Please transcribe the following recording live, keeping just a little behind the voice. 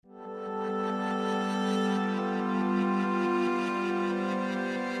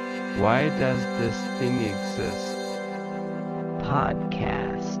Why does this thing exist?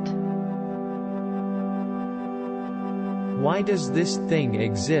 Podcast. Why does this thing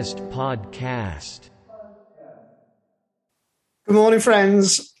exist? Podcast. Good morning,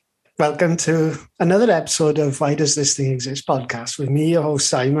 friends. Welcome to another episode of Why Does This Thing Exist podcast with me, your host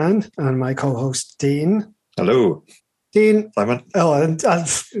Simon, and my co-host Dean. Hello. Dean. Simon. Oh, and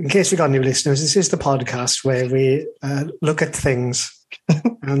in case we got new listeners, this is the podcast where we look at things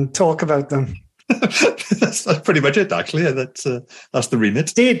and talk about them. That's pretty much it, actually. That's the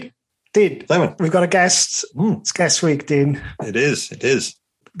remit. Dean, Simon. We've got a guest. It's guest week, Dean. It is.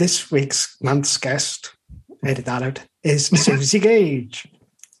 This month's guest, edit that out, is Suzi Gage.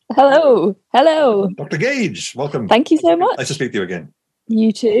 Hello. Dr. Gage, welcome. Thank you so much. Nice to speak to you again.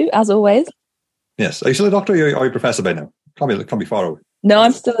 You too, as always. Yes. Are you still a doctor or are you a professor by now? Can't be far away. No,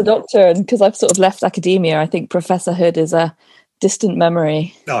 I'm still a doctor, and because I've sort of left academia, I think professorhood is a distant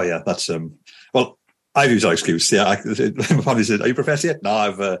memory. Oh, yeah. That's, well, I've used that excuse. Yeah. My family said, are you a professor yet? No,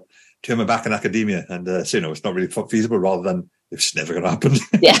 I've turned my back in academia. And, so, it's not really feasible rather than it's never going to happen.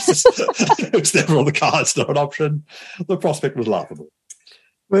 Yes. It's never on the cards, not an option. The prospect was laughable.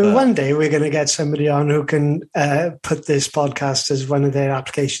 Well, one day we're going to get somebody on who can put this podcast as one of their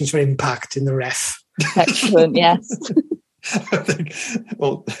applications for impact in the ref. Excellent, yes. I think,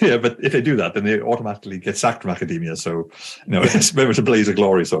 well, yeah, but if they do that, then they automatically get sacked from academia. So, it's very much a blaze of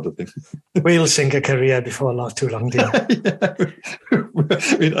glory sort of thing. We'll sink a career before not too long, dear.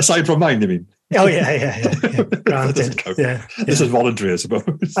 I mean, aside from mine, you mean? Oh, yeah. Granted. Yeah. This is voluntary, I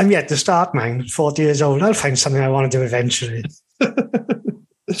suppose. I'm yet to start mine, 40 years old. I'll find something I want to do eventually.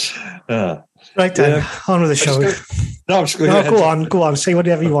 Right then, on with the show. Go on. Say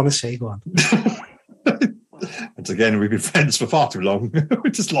whatever you want to say. Go on. Once again, we've been friends for far too long. We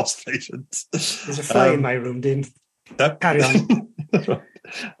just lost patience. There's a fly in my room, Dean. Carry on. That's right.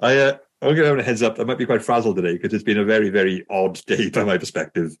 I'll give everyone a heads up. I might be quite frazzled today because it's been a very, very odd day by my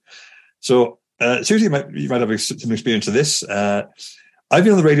perspective. So, Susie, you might have some experience of this. I've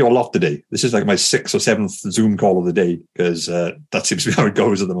been on the radio a lot today. This is like my 6th or 7th Zoom call of the day because that seems to be how it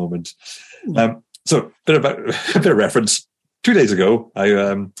goes at the moment. So, a bit of reference. 2 days ago,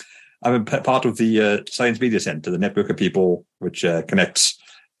 I'm a part of the Science Media Centre, the network of people which connects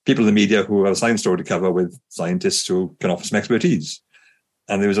people in the media who have a science story to cover with scientists who can offer some expertise.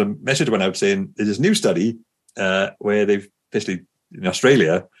 And there was a message that went out saying there's this new study where they've basically, in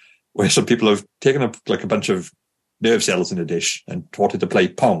Australia, where some people have taken up like a bunch of nerve cells in a dish and taught it to play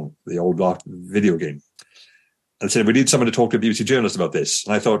Pong, the old video game. And said, we need someone to talk to a BBC journalist about this.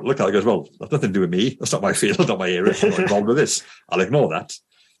 And I thought, look, I goes, well, that's nothing to do with me. That's not my field, not my area. I'm not involved with this. I'll ignore that.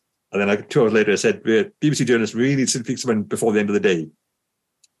 And then 2 hours later, I said, BBC journalist really needs to speak to someone before the end of the day.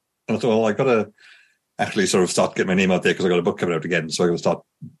 And I thought, well, I've got to actually sort of start getting my name out there because I've got a book coming out again. So I'm going to start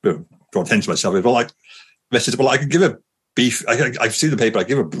drawing attention to myself. Well, I could give I've seen the paper. I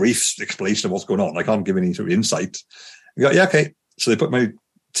give a brief explanation of what's going on. I can't give any sort of insight. I go, yeah, okay. So they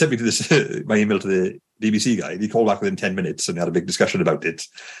sent me to this, my email to the BBC guy. And he called back within 10 minutes and we had a big discussion about it.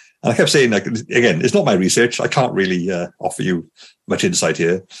 And I kept saying, like, again, it's not my research. I can't really offer you much insight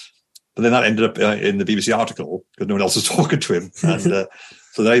here. But then that ended up in the BBC article because no one else was talking to him. And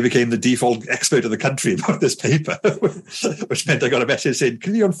so then I became the default expert of the country about this paper, which meant I got a message saying,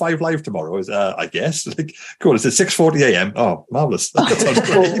 can you on 5 Live tomorrow? I guess. Like, cool. It's at 6:40 a.m. Oh, marvellous. That sounds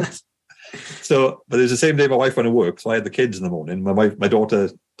great. So, but it was the same day my wife went to work. So I had the kids in the morning. My daughter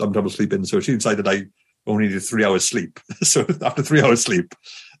had trouble sleeping. So she decided I only needed 3 hours sleep. So after 3 hours sleep,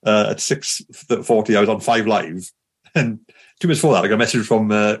 at 6:40, I was on 5 Live. And 2 minutes before that, I got a message from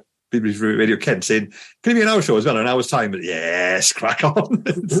BBC Radio Kent saying, can you be an hour show as well in an hour's time? But yes, crack on.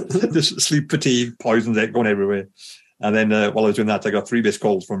 Just sleep fatigue, poisons going everywhere. And then while I was doing that, I got 3 missed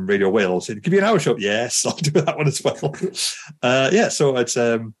calls from Radio Wales saying, can you be an hour show? Yes, I'll do that one as well. So it's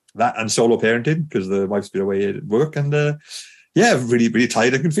that and solo parenting because the wife's been away at work and really, really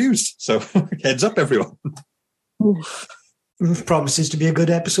tired and confused. So heads up, everyone. Promises to be a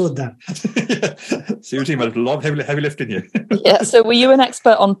good episode then. Seriously, a lot of heavy lifting here. Yeah, so were you an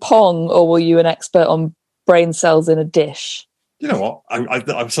expert on Pong or were you an expert on brain cells in a dish? You know what?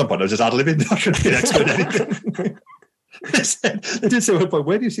 At some point I was just ad-libbing. I couldn't be an expert at anything. They did say, well,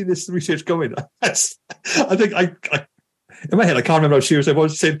 where do you see this research going? I think in my head, I can't remember how serious I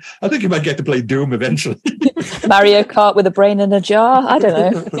was saying, I think you might get to play Doom eventually. Mario Kart with a brain in a jar? I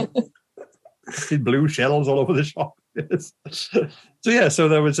don't know. Blue shells all over the shop. Yes. So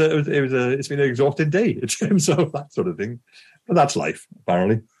there was it's been an exhausting day in terms of that sort of thing. But that's life,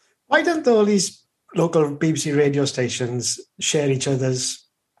 apparently. Why don't all these local BBC radio stations share each other's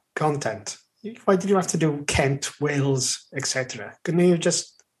content? Why did you have to do Kent, Wales, etc.? Couldn't you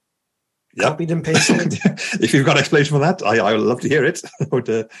just copied and pasted. If you've got an explanation for that, I would love to hear it. But,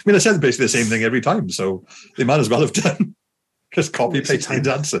 I mean, I said basically the same thing every time, so they might as well have done. Just copy paste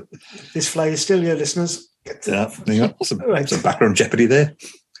the answer. This fly is still here, listeners. Yeah, there you go. Some background jeopardy there.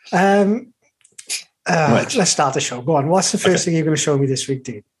 Right. Let's start the show. Go on. What's the first thing you're going to show me this week,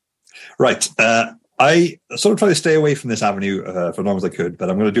 Dean? Right. I sort of try to stay away from this avenue for as long as I could, but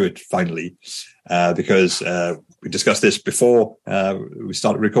I'm going to do it finally because we discussed this before we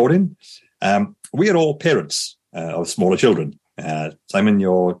started recording. We are all parents of smaller children. Simon,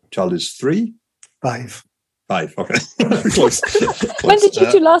 your child is 3? 5. 5, okay. Close. When did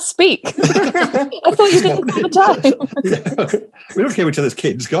you two last speak? I thought you did it all the time. We don't care which other's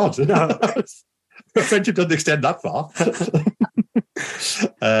kids, God. No. Our friendship doesn't extend that far.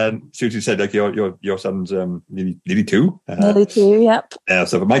 Suzi said, like, your son's nearly 2. Nearly 2, yep.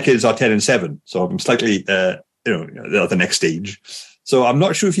 So my kids are 10 and 7, so I'm slightly, at the next stage. So I'm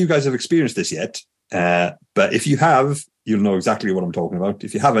not sure if you guys have experienced this yet, but if you have, you'll know exactly what I'm talking about.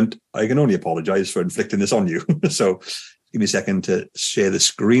 If you haven't, I can only apologize for inflicting this on you. So give me a second to share the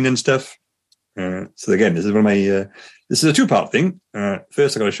screen and stuff. So again, this is one of my, this is a 2-part thing.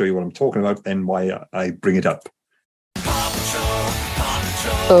 First, I got to show you what I'm talking about, then why I bring it up.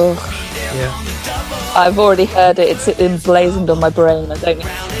 Oh, Yeah. I've already heard it. It's emblazoned on my brain. I don't need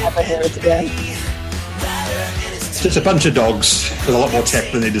to ever hear it again. It's just a bunch of dogs with a lot more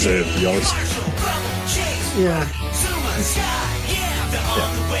tech than they deserve, to be honest. Yeah.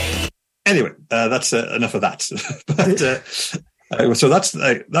 Anyway, that's enough of that. But so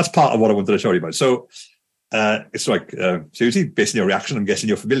that's part of what I wanted to show you about. So it's like, Suzi, based on your reaction, I'm guessing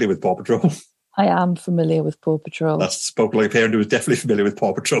you're familiar with Paw Patrol. I am familiar with Paw Patrol. That spoke like a parent who was definitely familiar with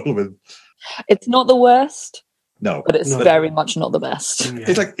Paw Patrol. It's not the worst, No, but it's very much not the best. Yeah.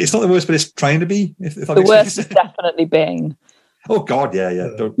 It's not the worst, but it's trying to be. If that The makes worst sense. is definitely Bing. Oh God, yeah.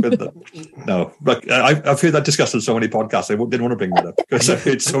 No, but I've heard that discussed on so many podcasts. I didn't want to bring that up because I've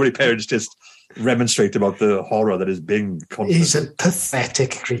heard so many parents just remonstrate about the horror that is Bing constantly. He's a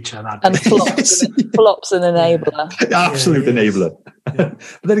pathetic creature, that And Bing. flops an enabler. Absolute Yeah, enabler. Yeah.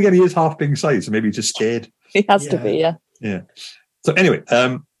 But then again, he is half Bing size, so maybe he's just scared. He has to be, yeah. Yeah. So anyway,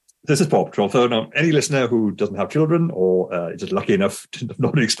 this is Paw Patrol. So now, any listener who doesn't have children or is just lucky enough to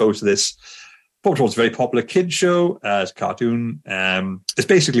not be exposed to this, Paw Patrol is a very popular kids show. It's a cartoon. It's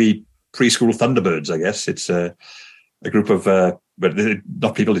basically preschool Thunderbirds, I guess. It's a group of, but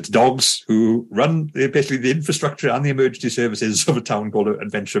not people, it's dogs who run basically the infrastructure and the emergency services of a town called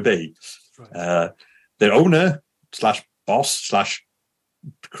Adventure Bay. Right. Their owner / boss /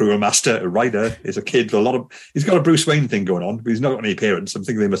 cruel master, rider, is a kid with he's got a Bruce Wayne thing going on, but he's not got any parents. I'm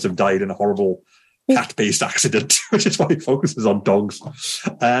thinking they must have died in a horrible cat-based accident, which is why he focuses on dogs.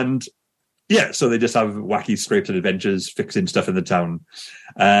 And yeah, so they just have wacky scrapes and adventures, fixing stuff in the town,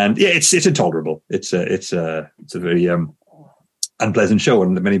 and yeah, it's intolerable. It's a very unpleasant show,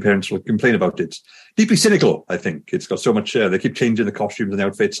 and many parents will complain about it. Deeply cynical, I think. It's got so much. They keep changing the costumes and the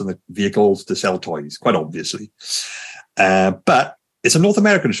outfits and the vehicles to sell toys, quite obviously. But it's a North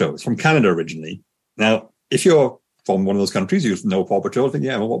American show. It's from Canada originally. Now, if you're from one of those countries, you know Paw Patrol. Think,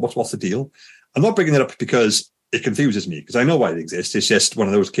 yeah, well, what's the deal? I'm not bringing it up because it confuses me, because I know why it exists. It's just one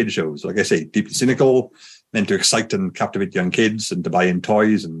of those kid shows. Like I say, deeply cynical, meant to excite and captivate young kids and to buy in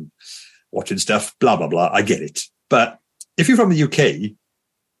toys and watching stuff, blah, blah, blah. I get it. But if you're from the UK,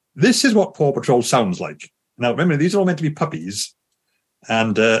 this is what Paw Patrol sounds like. Now, remember, these are all meant to be puppies,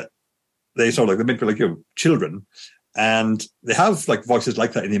 and they're meant to be like children, and they have like voices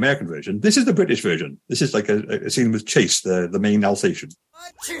like that in the American version. This is the British version. This is like a scene with Chase, the main Alsatian.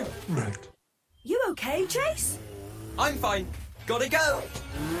 Right. You okay, Chase? I'm fine. Gotta go.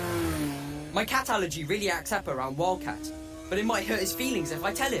 My cat allergy really acts up around Wildcat, but it might hurt his feelings if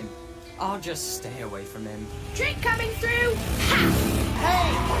I tell him. I'll just stay away from him. Trick coming through!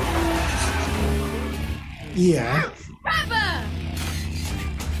 Yeah. Rubber!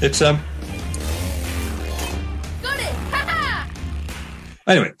 It's Got it! Ha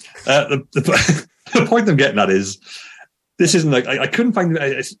Anyway, the point I'm getting at is, this isn't like, I couldn't find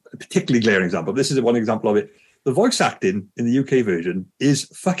a particularly glaring example. This is one example of it. The voice acting in the UK version is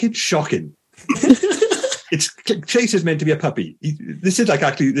fucking shocking. Chase is meant to be a puppy. This is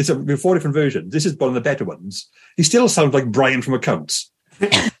 4 different versions. This is one of the better ones. He still sounds like Brian from Accounts.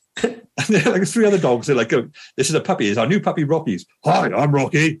 And there are like 3 other dogs. They're like, oh, this is a puppy. It's our new puppy, Rocky's. Hi, I'm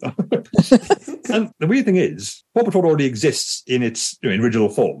Rocky. And the weird thing is, Paw Patrol already exists in its in original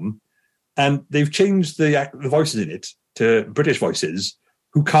form, and they've changed the voices in it to British voices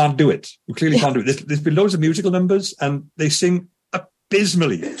who can't do it, who clearly can't do it. There's been loads of musical numbers, and they sing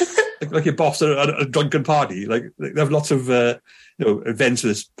abysmally. like your boss at a drunken party. Like they have lots of events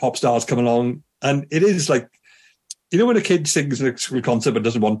with pop stars come along, and it is like, you know, when a kid sings at a school concert but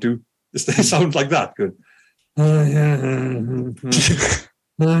doesn't want to, it sounds like that. Good.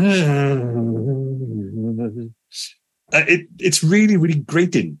 It's really, really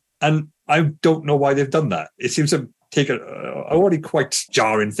grating, and I don't know why they've done that. It seems to take a already quite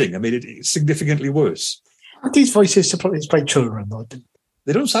jarring thing. I mean, it's significantly worse. These voices is by children, though.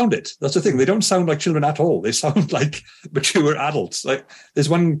 They don't sound it. That's the thing. They don't sound like children at all. They sound like mature adults. Like there's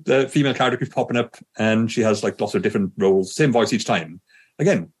one female character who's popping up, and she has like lots of different roles, same voice each time.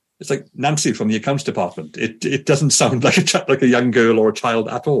 Again, it's like Nancy from the accounts department. It doesn't sound like a young girl or a child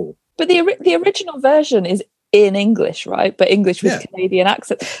at all. But the original version is in English, right? But English with Canadian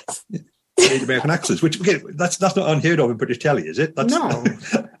accent. Canadian American accents, which again, that's not unheard of in British telly, is it? No.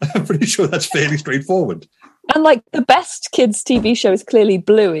 I'm pretty sure that's fairly straightforward. And like the best kids' TV show is clearly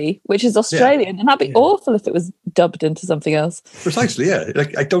Bluey, which is Australian, and that'd be awful if it was dubbed into something else. Precisely, yeah.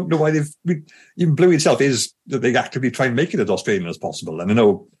 Like I don't know why even Bluey itself is that they actively try and make it as Australian as possible. And I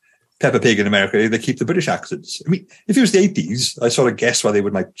know Peppa Pig in America, they keep the British accents. I mean, if it was the 80s, I sort of guess why they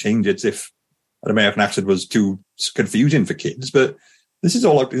might change it if an American accent was too confusing for kids. But this is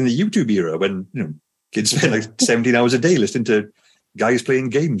all like in the YouTube era when, you know, kids spend like 17 hours a day listening to guys playing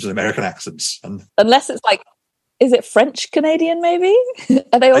games with American accents. And unless it's like, is it French Canadian? Maybe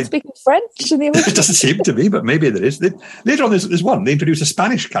are they all speaking French in the original? It doesn't seem to be, but maybe there is. Later on, there's one. They introduce a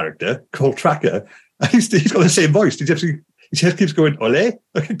Spanish character called Tracker, and he's got the same voice. He just keeps going "ole"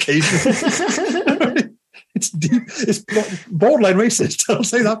 occasionally. It's deep. It's borderline racist. I'll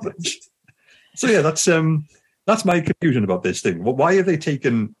say that much. So yeah, that's my confusion about this thing. Well, why have they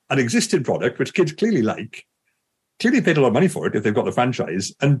taken an existing product which kids clearly like, clearly paid a lot of money for it if they've got the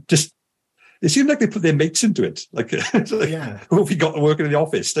franchise, and just it seems like they put their mates into it. Like, who have we got working in the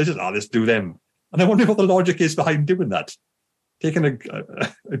office? They just, let's do them. And I wonder what the logic is behind doing that. Taking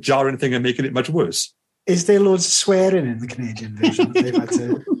a jarring thing and making it much worse. Is there loads of swearing in the Canadian version? They've had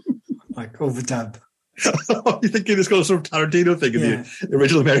to like overdub. You're thinking it's got a sort of Tarantino thing in the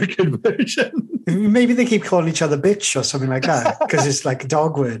original American version? Maybe they keep calling each other bitch or something like that because it's like a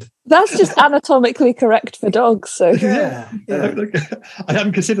dog word. That's just anatomically correct for dogs. So yeah. I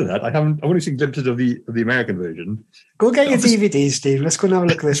haven't considered that. I've only seen glimpses of the American version. Go get your DVDs, Steve. Let's go and have a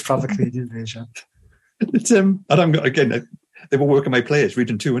look at this proper Canadian version. It's and I'm again. They were working my players,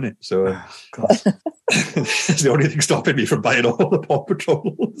 region 2, innit? So it's the only thing stopping me from buying all the Paw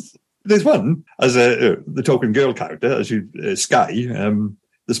Patrols. There's one as the token girl character, as Sky,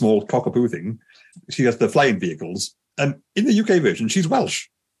 the small cockapoo thing. She has the flying vehicles, and in the UK version, she's Welsh.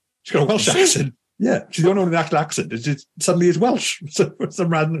 She's got a Welsh accent. Yeah, she's the only one with an actual accent. It just suddenly is Welsh for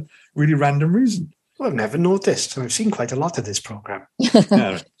some really random reason. Well, I've never noticed. I've seen quite a lot of this program.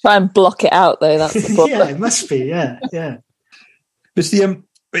 Try and block it out, though. That's the problem. Yeah, it must be. Yeah. But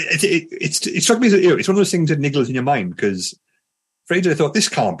it struck me as it's one of those things that niggles in your mind because for ages I thought this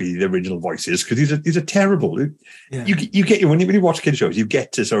can't be the original voices because these are terrible. Yeah. You get when you watch kids shows, you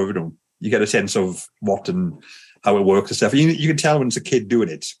get to sort of you get a sense of what and how it works and stuff. You can tell when it's a kid doing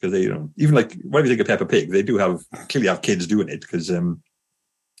it because they even like whatever you think of Peppa Pig, they do clearly have kids doing it because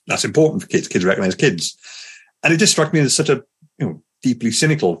that's important for kids. Kids recognize kids, and it just struck me as such a deeply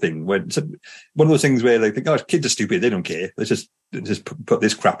cynical thing. When one of those things where they think, "Oh, kids are stupid; they don't care. Let's just put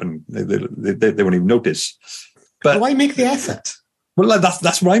this crap and they won't even notice." But why make the effort? Well,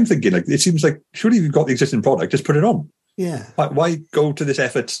 that's what I'm thinking. Like, it seems like surely you've got the existing product, just put it on. Yeah. Why go to this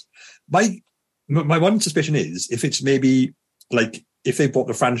effort? My one suspicion is if it's maybe like if they bought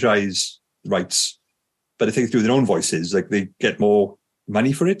the franchise rights, but if they do their own voices, like they get more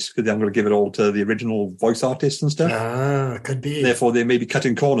money for it because they're going to give it all to the original voice artists and stuff. Ah, could be. Therefore, they may be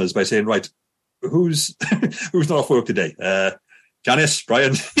cutting corners by saying, right, who's not off work today? Janice,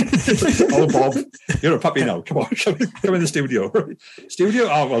 Brian, oh Bob, you're a puppy now. Come on, come in the studio. Studio?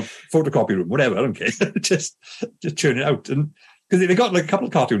 Oh well, photocopy room, whatever. I don't care. just churn it out. And because they got like a couple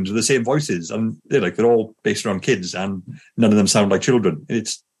of cartoons with the same voices, and they're all based around kids, and none of them sound like children.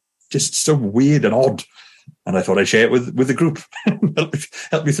 It's just so weird and odd. And I thought I'd share it with the group.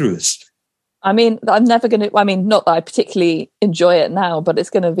 help me through this. I mean, I'm never going to, not that I particularly enjoy it now, but it's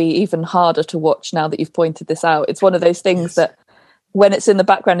going to be even harder to watch now that you've pointed this out. It's one of those things that when it's in the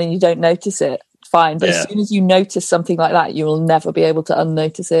background and you don't notice it, fine. But as soon as you notice something like that, you will never be able to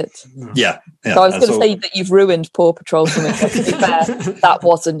unnotice it. Yeah. So I was going to say that you've ruined Paw Patrol for me. But to be fair, that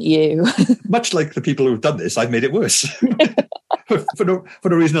wasn't you. Much like the people who've done this, I've made it worse. for no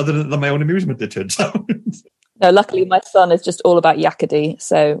reason other than my own amusement, it turns out. No, luckily my son is just all about Yakety,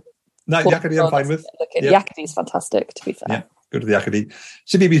 so Yakety I'm fine with. Yakety is fantastic, to be fair. Yeah. go to the Academy.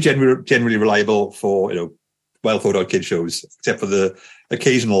 CBeebies is generally reliable for, well thought out kid shows, except for the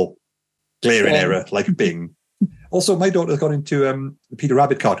occasional glaring error like Bing. Also, my daughter's gone into the Peter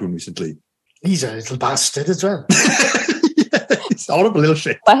Rabbit cartoon recently. He's a little bastard as well. He's a horrible little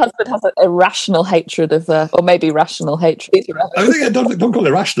shit. My husband has an irrational hatred of, or maybe rational hatred. I don't call it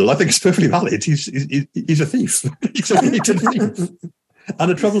irrational. I think it's perfectly valid. He's a thief. He's a thief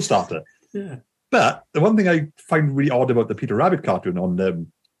and a trouble starter. Yeah. But the one thing I find really odd about the Peter Rabbit cartoon on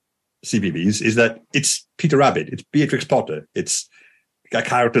CBeebies is that it's Peter Rabbit, it's Beatrix Potter, it's got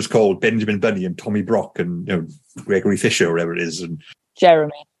characters called Benjamin Bunny and Tommy Brock and Gregory Fisher or whatever it is, and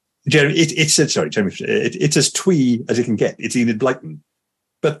Jeremy. It's as twee as it can get. It's Enid Blyton,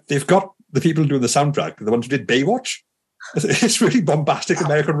 but they've got the people doing the soundtrack, the ones who did Baywatch. It's really bombastic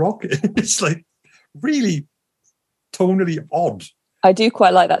American rock. It's like really tonally odd. I do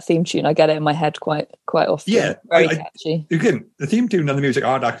quite like that theme tune. I get it in my head quite often. Yeah, very catchy. Again, the theme tune and the music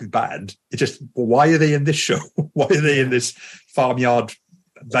aren't actually bad. It's just, why are they in this show? Why are they in this farmyard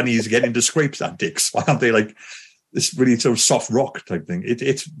bunnies getting into scrapes antics? Why aren't they like this really sort of soft rock type thing?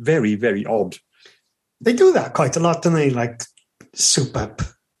 It's very, very odd. They do that quite a lot, don't they? Like soup up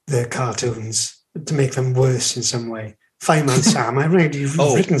the cartoons to make them worse in some way. Fireman Sam, I read you've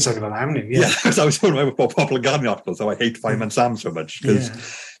written something about that, haven't you? Yeah, I was talking about Popular Gardening articles, how I hate Fireman Sam so much.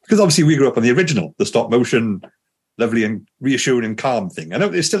 Because obviously we grew up on the original, the stop motion, lovely and reassuring and calm thing. I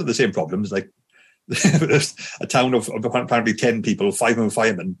know it's still the same problems, like a town of apparently 10 people, 5 of them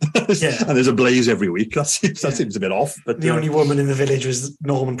firemen, and there's a blaze every week. That seems a bit off. But the only woman in the village was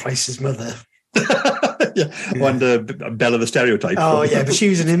Norman Price's mother. And Bella the Stereotype. Oh, yeah, but she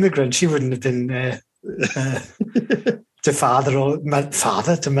was an immigrant. She wouldn't have been... to father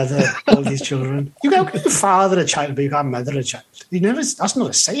to mother all these children. You can father a child, but you can't mother a child. That's not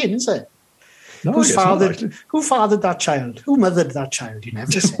a saying, is it? No, who fathered that child? Who mothered that child? You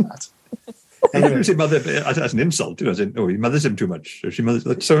never say that. Anyway. I never say mother as an insult. He mothers him too much. She mothers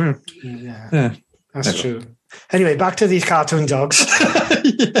like so. Yeah, that's true. Anyway, back to these cartoon dogs.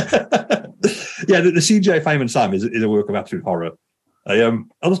 The CGI Fireman Sam is a work of absolute horror. I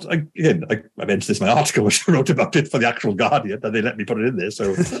mentioned this in my article, which I wrote about it for the actual Guardian, and they let me put it in there,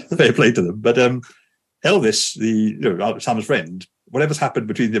 so fair play to them. But Elvis, Sam's friend, whatever's happened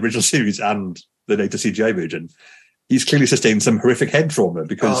between the original series and the later CGI version, he's clearly sustained some horrific head trauma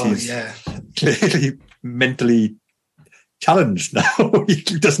because he's clearly mentally challenged now. He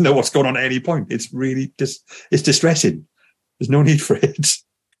doesn't know what's going on at any point. It's really it's distressing. There's no need for it.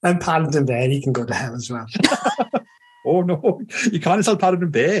 And Paddington Bear, he can go to hell as well. Oh no, you can't insult Paddington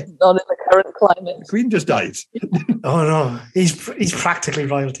Bear. Not in the current climate. The Queen just died. Oh no, he's practically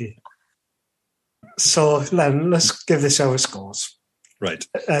royalty. So Len, let's give this our scores. Right.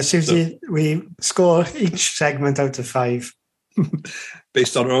 Suzi, we score each segment out of 5.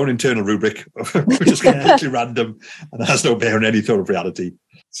 Based on our own internal rubric, which is completely random and has no bearing on any sort of reality.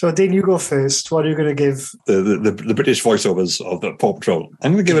 So Dean, you go first. What are you going to give? The British voiceovers of the Paw Patrol.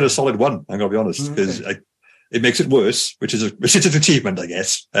 I'm going to give it a solid 1, I'm going to be honest, because it makes it worse, which is an achievement, I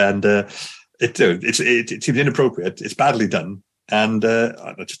guess. And it seems inappropriate. It's badly done, and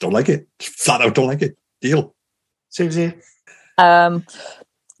I just don't like it. Flat out, don't like it. Deal. Suzi,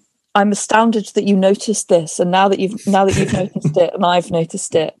 I'm astounded that you noticed this, and now that you've noticed it, and I've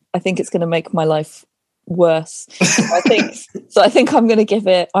noticed it, I think it's going to make my life worse. I think I'm going to give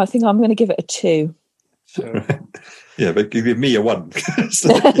it. I think I'm going to give it a 2. So. Yeah, but give me a 1. 1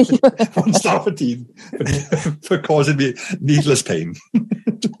 star for Dean for causing me needless pain.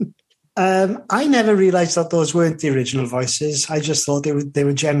 I never realised that those weren't the original voices. I just thought they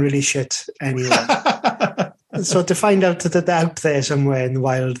were generally shit anyway. So to find out that out there somewhere in the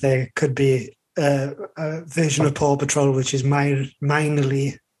wild there could be a version of Paw Patrol which is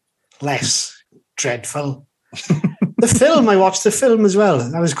minorly less dreadful. I watched the film as well.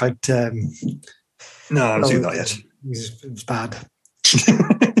 That was quite... No, I haven't seen that yet. It was bad.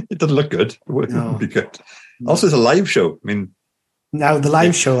 It doesn't look good. It wouldn't be good. Also, it's a live show. I mean... Now, the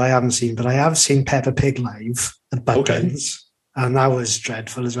live show I haven't seen, but I have seen Peppa Pig live at Butlins, and that was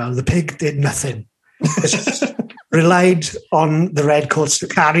dreadful as well. The pig did nothing. It relied on the redcoats to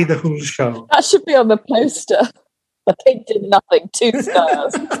carry the whole show. That should be on the poster. The pig did nothing. 2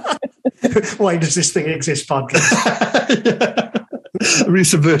 stars. Why does this thing exist, podcast? A really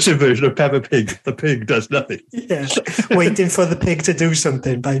subversive version of Peppa Pig. The pig does nothing. Yeah. Waiting for the pig to do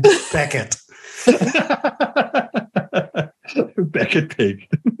something by Beckett. Beckett Pig.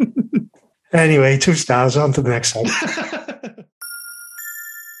 Anyway, 2 stars. On to the next one.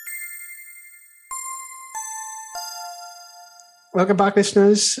 Welcome back,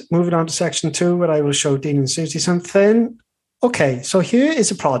 listeners. Moving on to section 2, where I will show Dean and Suzi something. Okay, so here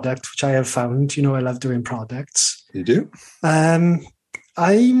is a product which I have found. You know, I love doing products. You do? I'm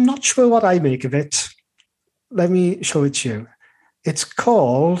not sure what I make of it. Let me show it to you. It's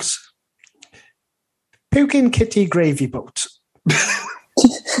called Puking Kitty Gravy Boat.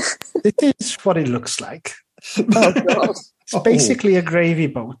 It is what it looks like. Oh, God. It's basically a gravy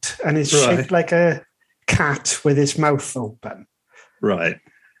boat, and it's shaped like a cat with its mouth open. Right.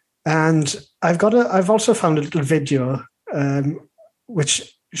 And I've also found a little video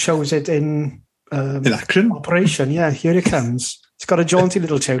which shows it in action. operation. Yeah, here it comes. It's got a jaunty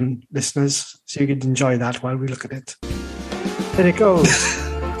little tune, listeners, so you can enjoy that while we look at it. There it goes.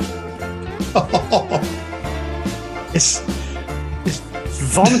 It's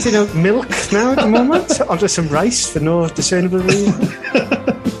vomiting out milk now at the moment onto some rice for no discernible reason.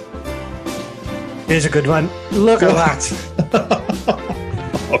 Here's a good one. Look at that.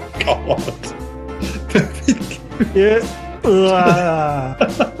 Oh, God. Yeah.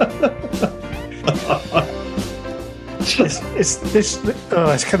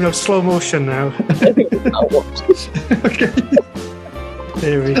 It's coming up slow motion now. Okay.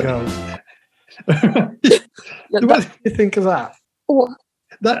 There we go. What do you think of that?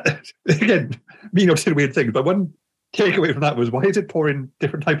 That, again, me not saying weird things, but one takeaway from that was, why is it pouring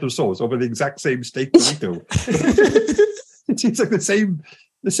different types of sauce over the exact same steak burrito? It seems like the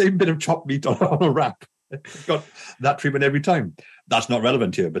same bit of chopped meat on a wrap. It's got that treatment every time. That's not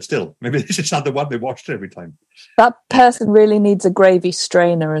relevant here, but still, maybe they just had the one they watched every time. That person really needs a gravy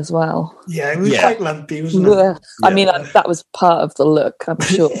strainer as well. Yeah, it was quite lumpy, wasn't it? Yeah. I mean, that was part of the look, I'm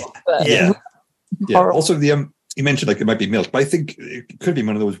sure. But Yeah. Also, you mentioned like it might be milk, but I think it could be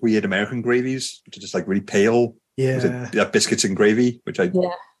one of those weird American gravies, which are just like really pale. Yeah. Was it, biscuits and gravy, which I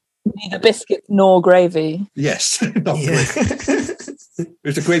neither biscuit nor gravy. Yes, not gravy.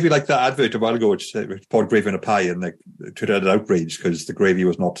 There's a gravy like that advert a while ago, which poured gravy in a pie, and like it turned out an outrage because the gravy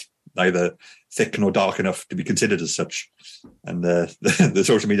was not neither thick nor dark enough to be considered as such. And the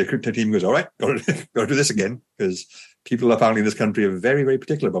social media team goes, "All right, got to do this again," because people apparently in this country are very, very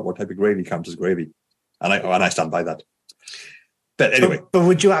particular about what type of gravy counts as gravy, and I stand by that. But anyway, but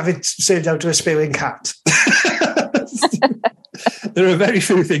would you have it served out to a spewing cat? There are very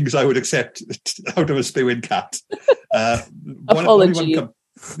few things I would accept out of a spewing cat. Apology.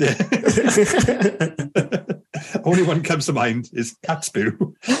 Only one comes to mind is cat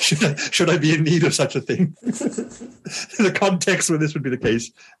spew. Should I be in need of such a thing? The context where this would be the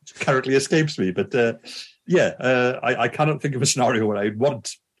case currently escapes me. But I cannot think of a scenario where I'd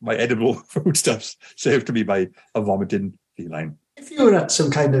want my edible foodstuffs served to me by a vomiting feline. If you were at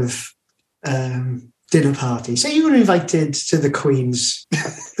some kind of dinner party, say you were invited to the Queen's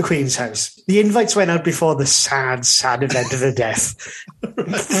house, the invites went out before the sad event of her death.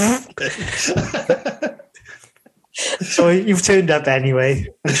 So you've turned up anyway,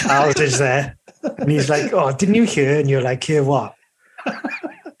 and Charles is there, and he's like, "Oh, didn't you hear?" And you're like, "Hear what?"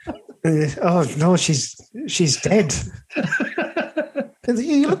 "Oh no, she's dead."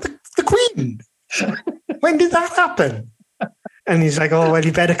 "You look the Queen. When did that happen?" And he's like, "Oh, well,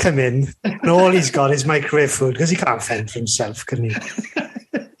 you better come in." And all he's got is microwave food because he can't fend for himself, can he?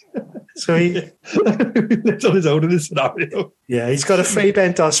 So he lives on his own in this scenario. Yeah, he's got a Frey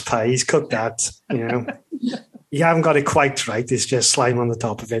Bentos pie. He's cooked that, you know. You haven't got it quite right. It's just slime on the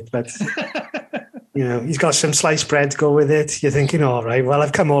top of it. But, you know, he's got some sliced bread to go with it. You're thinking, all right, well,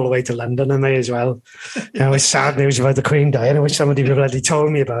 I've come all the way to London. I may as well. You know, it's sad news about the Queen dying. I wish somebody bloody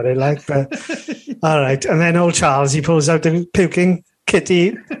told me about it. Like, but all right. And then old Charles, he pulls out the puking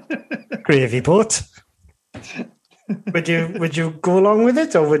kitty gravy boat. Would you go along with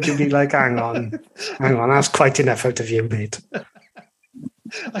it, or would you be like, hang on, that's quite enough out of you, mate?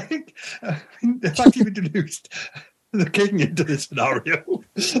 I think the fact you've introduced the king into this scenario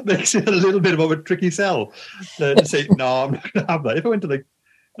makes it a little bit of a tricky sell to say, no, I'm not going to have that. If I went to like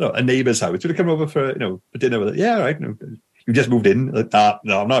a neighbour's house, would I come over for for dinner with it? Yeah, right. You just moved in. Like,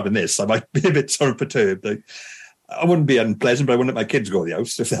 no, I'm not having this. I might be a bit sort of perturbed. Like, I wouldn't be unpleasant, but I wouldn't let my kids go to the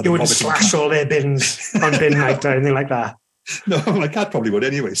house. If they you wouldn't slash all their bins on bin night or anything like that. No, my cat probably would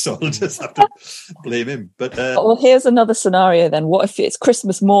anyway, so I'll just have to blame him. But well, here's another scenario then. What if it's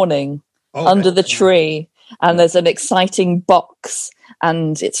Christmas morning under the tree and there's an exciting box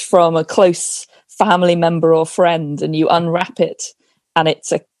and it's from a close family member or friend, and you unwrap it and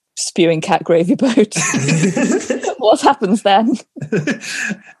it's a spewing cat gravy boat? What happens then?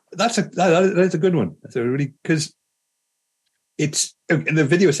 That's a good one. That's a really, because it's, the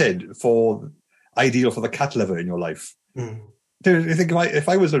video said, ideal for the cat lover in your life. Mm. I think if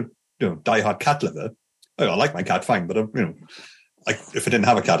I was a diehard cat lover, I like my cat fine, but if I didn't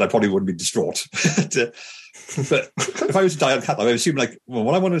have a cat, I probably wouldn't be distraught. But if I was to die on cat, I would assume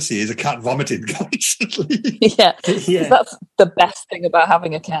what I want to see is a cat vomiting constantly. Yeah. Yeah. That's the best thing about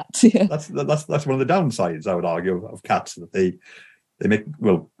having a cat. Yeah. That's one of the downsides, I would argue, of cats, that they make,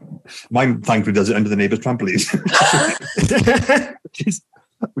 well, mine thankfully does it under the neighbour's trampoline.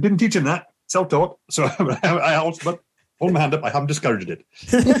 We didn't teach him that, self-taught. So I also, but hold my hand up, I haven't discouraged it.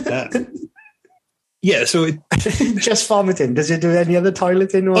 Yeah, so it Just vomiting. Does it do any other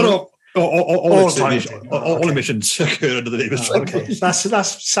toileting? Or? oh no. All Okay. emissions occur under the neighbour's Oh, okay. trampoline.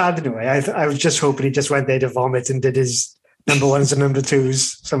 That's sad in a way. I was just hoping he just went there to vomit and did his number ones and number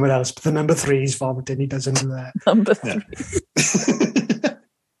twos somewhere else. But the number threes vomiting, he doesn't do that. Number 3. It's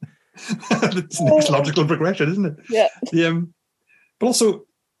the next logical progression, isn't it? Yeah. But also,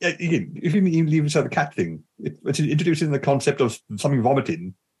 again, if you leave aside the cat thing, it's introducing the concept of something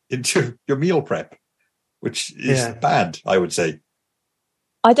vomiting into your meal prep, which is bad, I would say.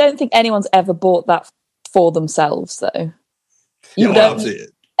 I don't think anyone's ever bought that for themselves, though. You don't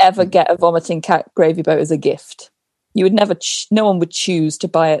ever get a vomiting cat gravy boat as a gift. You would never. No one would choose to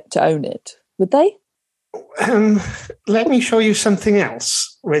buy it to own it, would they? Let me show you something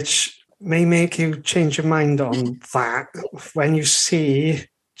else, which may make you change your mind on that when you see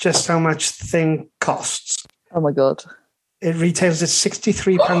just how much the thing costs. Oh my god! It retails at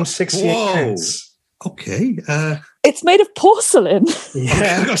 £63.68. Okay. It's made of porcelain.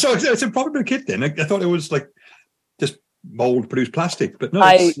 Yeah. So it's a proper kit then. I thought it was just mold produced plastic, but no.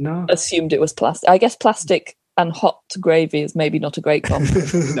 I No. assumed it was plastic. I guess plastic and hot gravy is maybe not a great combo.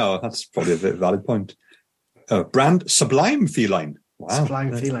 No, that's probably a very valid point. Brand Sublime Feline. Wow.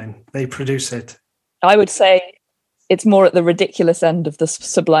 Sublime Feline. They produce it. I would say it's more at the ridiculous end of the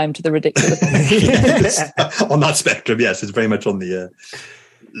sublime to the ridiculous. On that spectrum, yes, it's very much on the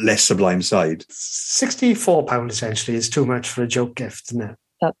less sublime side. £64 essentially is too much for a joke gift, isn't it?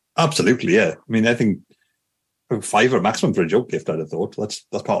 Absolutely, yeah. I mean, I think £5 maximum for a joke gift, I'd have thought. That's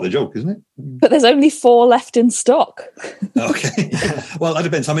part of the joke, isn't it? But there's only 4 left in stock. Okay. Well, that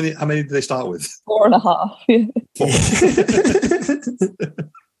depends. How many do they start with?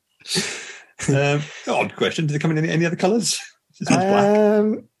 4.5. Odd question. Do they come in any other colours? This one's black.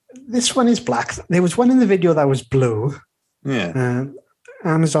 This one is black. There was one in the video that was blue. Yeah.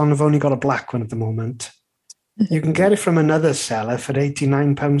 Amazon have only got a black one at the moment. You can get it from another seller for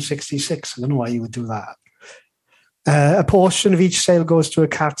 £89.66. I don't know why you would do that. A portion of each sale goes to a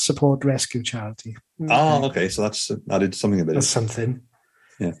cat support rescue charity. Okay. So that's added something a bit. That's something.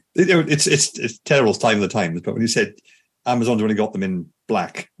 Yeah. It's terrible time of the times, but when you said Amazon's only got them in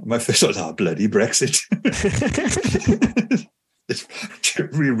black, my first thought was, bloody Brexit. It's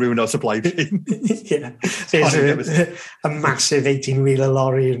really ruined our supply chain. Yeah. There's a massive 18-wheeler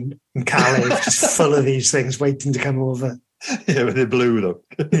lorry in Calais just full of these things waiting to come over. Yeah, but they're blue, though.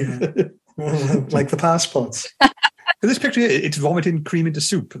 Yeah. Like the passports. In this picture, it's vomiting cream into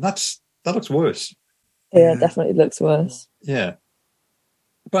soup. That looks worse. Yeah, definitely looks worse. Yeah.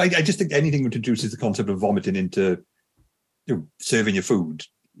 But I just think anything that introduces the concept of vomiting into serving your food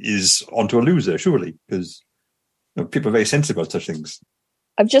is onto a loser, surely, because people are very sensitive about such things.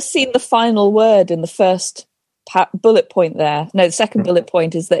 I've just seen the final word in the first bullet point there. No, the second bullet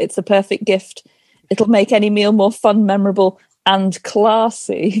point is that it's the perfect gift. It'll make any meal more fun, memorable, and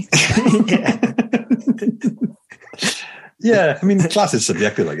classy. Yeah. I mean, class is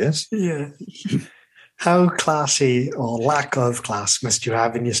subjective, I guess. Yeah. How classy or lack of class must you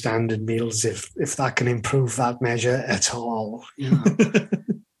have in your standard meals if that can improve that measure at all? You know?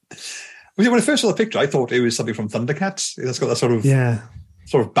 When I first saw the picture, I thought it was something from Thundercats. It's got that sort of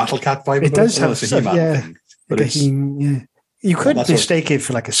battle cat vibe. It does have a He-Man thing, but like yeah. You could mistake it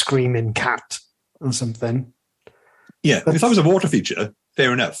for like a screaming cat or something. Yeah, if that was a water feature,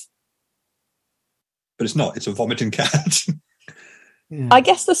 fair enough. But it's not. It's a vomiting cat. Yeah. I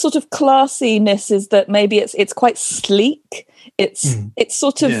guess the sort of classiness is that maybe it's quite sleek. It's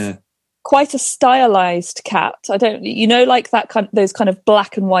sort of quite a stylized cat. I don't, like those kind of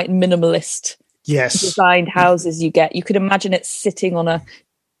black and white minimalist designed houses you get. You could imagine it sitting on a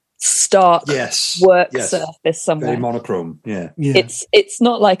stark work surface somewhere. Very monochrome. Yeah. It's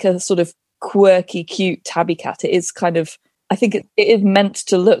not like a sort of quirky, cute tabby cat. It is kind of. I think it is meant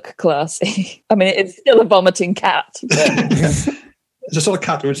to look classy. I mean, it's still a vomiting cat. It's a sort of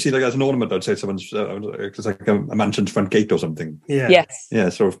cat we would see like as an ornament outside someone's, it's like a mansion's front gate or something. Yeah. Yes. Yeah,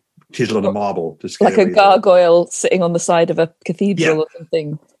 sort of chiseled on a marble. Like a gargoyle sitting on the side of a cathedral or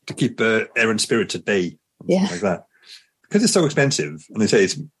something. To keep errant spirits at bay. Yeah. Like that. Because it's so expensive, and they say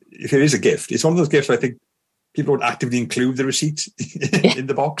if it is a gift, it's one of those gifts I think people would actively include the receipt in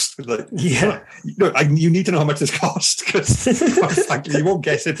the box. Like, you need to know how much this costs because frankly, you won't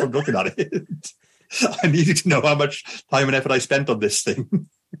guess it from looking at it. I needed to know how much time and effort I spent on this thing.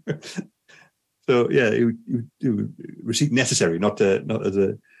 So yeah, it receipt necessary, not as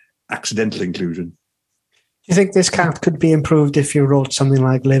a accidental inclusion. Do you think this cat could be improved if you wrote something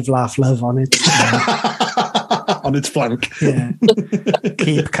like "Live, Laugh, Love" on it? On its flank. Yeah.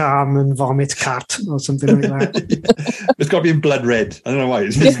 Keep calm and vomit cat or something like that. It's got to be in blood red. I don't know why.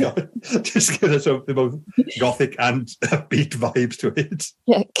 It's just gives us both gothic and upbeat vibes to it.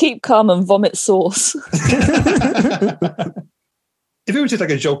 Yeah, keep calm and vomit sauce. If it was just like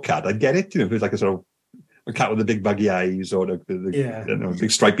a joke cat, I'd get it. You know, if it was like a sort of a cat with the big buggy eyes or the I don't know,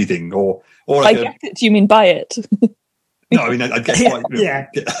 big stripy thing, or like I get it. Do you mean buy it? No, I mean I'd get quite. Yeah.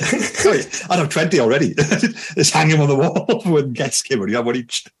 I'd have 20 already. Just hang them on the wall when guests came. You have one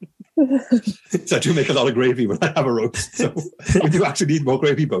each. So I do make a lot of gravy when I have a roast. So we do actually need more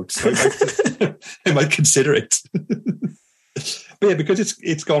gravy boats. So I might consider it. But yeah, because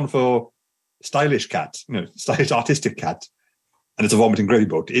it's gone for stylish cat, stylish artistic cat, and it's a vomiting gravy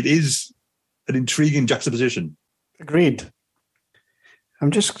boat. It is an intriguing juxtaposition. Agreed.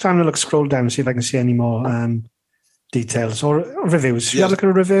 I'm just trying to scroll down and see if I can see any more details or reviews. Should you look at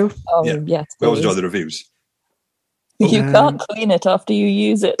a review? Oh, yes. We always enjoy the reviews. You can't clean it after you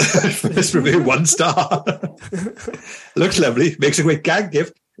use it. This review, 1 star. Looks lovely. Makes a great gag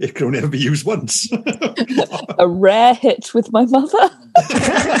gift. It can only ever be used once. A rare hit with my mother.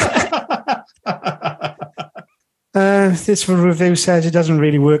 This review says it doesn't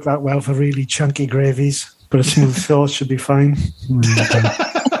really work that well for really chunky gravies, but a smooth sauce should be fine.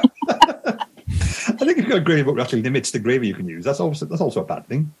 I think if you've got a gravy boat that actually limits the gravy you can use, that's also a bad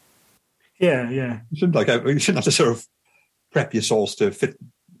thing. Yeah. You shouldn't have to sort of prep your sauce to fit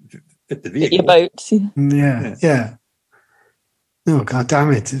the vehicle. Your boat. Yeah. Oh, God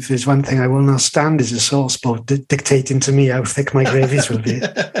damn it. If there's one thing I will not stand is a sauce boat dictating to me how thick my gravies will be.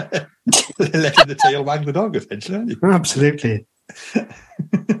 Letting the tail wag the dog, essentially, aren't you? Absolutely.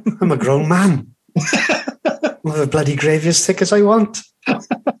 I'm a grown man. I'll have a bloody gravy as thick as I want.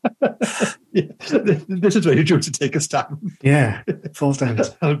 Yeah. This is where you choose to take a stand. Yeah, full stand.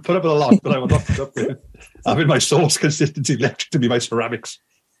 I'll put up with a lot, but I will not put up with having my sauce consistency left to be my ceramics.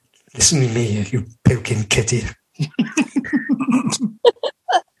 Listen to me, you puking kitty.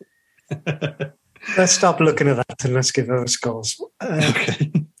 Let's stop looking at that and let's give our scores.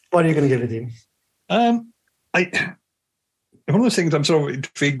 Okay. What are you going to give it, Ian? One of those things I'm sort of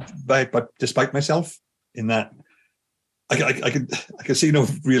intrigued by, but despite myself, in that I can see no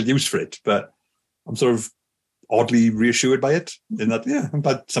real use for it, but I'm sort of oddly reassured by it. In that, I'm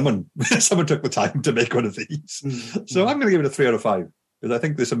glad someone took the time to make one of these. Mm-hmm. So I'm going to give it a 3 out of 5 because I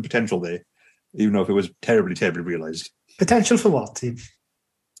think there's some potential there, even though if it was terribly, terribly realised. Potential for what, Tim?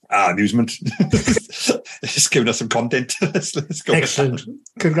 Amusement. It's giving us some content. Let's go. Excellent.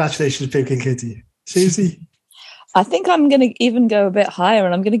 Congratulations, Puking Kitty. Susie? I think I'm going to even go a bit higher,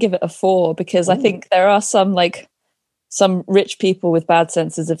 and I'm going to give it a 4 because I think there are some rich people with bad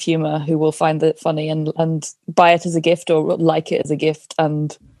senses of humour who will find it funny and buy it as a gift or like it as a gift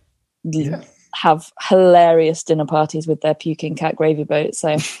and have hilarious dinner parties with their puking cat gravy boat.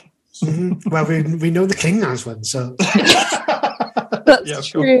 So, well, we know the king has one, so that's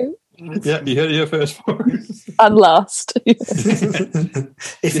true. Yeah, you heard it here first, folks. And last.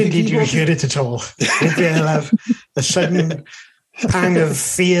 If indeed you heard it at all, maybe I'll have a sudden pang of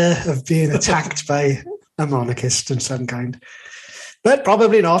fear of being attacked by a monarchist of some kind. But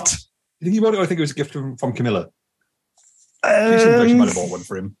probably not. You think he bought it, or I think it was a gift from Camilla? She seemed like she might have bought one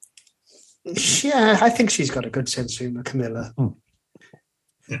for him. Yeah, I think she's got a good sense of humour, Camilla.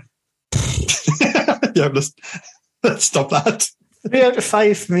 Yeah. Yeah, let's stop that. 3 out of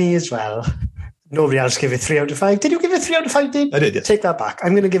 5 for me as well. Nobody else gave it 3 out of 5. Did you give it 3 out of 5, Dave? I did, yes. Take that back.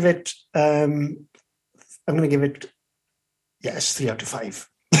 I'm going to give it, yes, 3 out of 5.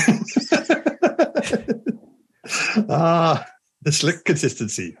 The slick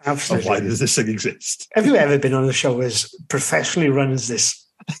consistency. Absolutely. Of why does this thing exist? Have you ever been on a show as professionally run as this?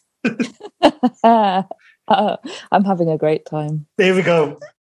 I'm having a great time. There we go.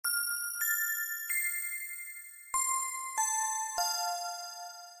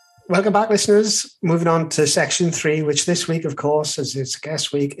 Welcome back, listeners. Moving on to section 3, which this week, of course, as it's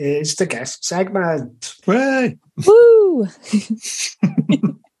guest week, is the guest segment. Hooray! Woo!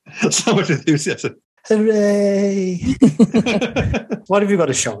 So much enthusiasm. Hooray! What have you got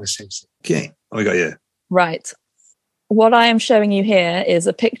to show us, Susie? Okay, what we got here? Right. What I am showing you here is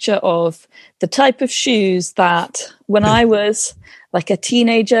a picture of the type of shoes that when I was like a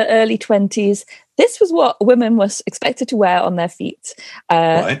teenager, early 20s, this was what women were expected to wear on their feet.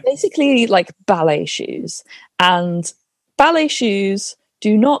 Right. Basically like ballet shoes. And ballet shoes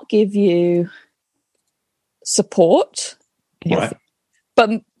do not give you support. in your Right. feet. But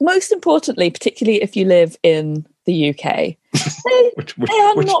most importantly, particularly if you live in the UK, they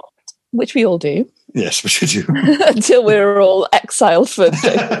are not, which we all do. Yes, which we do. Until we're all exiled for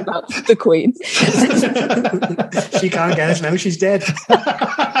joking about the Queen. She can't get us now, she's dead.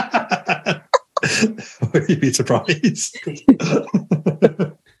 You'd be surprised.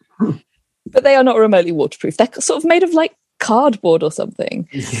 But they are not remotely waterproof. They're sort of made of like cardboard or something.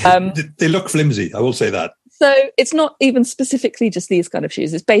 They look flimsy, I will say that. So it's not even specifically just these kind of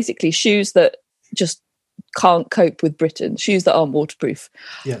shoes. It's basically shoes that just can't cope with Britain, shoes that aren't waterproof.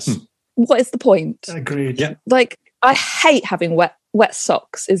 Yes. What is the point? Agreed. Yeah. Like, I hate having wet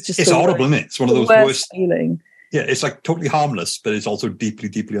socks. It's horrible, isn't it? It's one of those worst feeling. Yeah, it's like totally harmless, but it's also deeply,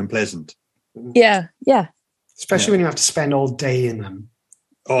 deeply unpleasant. Yeah. Especially when you have to spend all day in them.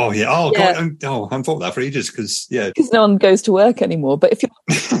 Oh yeah. Oh Yeah. God. I haven't thought that for ages because Because no one goes to work anymore. But if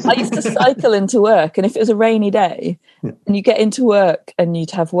I used to cycle into work, and if it was a rainy day, and you get into work and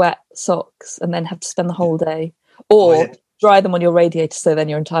you'd have wet socks, and then have to spend the whole day, or dry them on your radiator, so then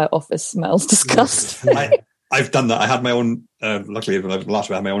your entire office smells disgusting. I've done that. I had my own. Luckily, last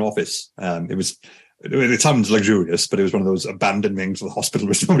year I had my own office. It sounds luxurious, but it was one of those abandoned wings of the hospital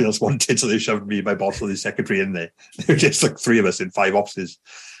which nobody else wanted. So they shoved me, my boss, and his secretary in there. There were just like 3 of us in 5 offices.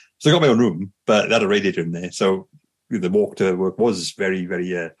 So I got my own room, but it had a radiator in there. So the walk to work was very,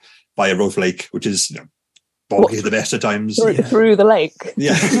 very by Roth Lake, which is boggy at the best of times. Through the lake.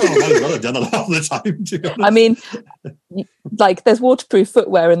 Yeah, well, I've done that all the time, to be honest. I mean, like, there's waterproof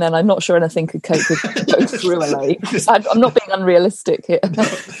footwear, and then I'm not sure anything could cope with going through a lake. I'm not being unrealistic here.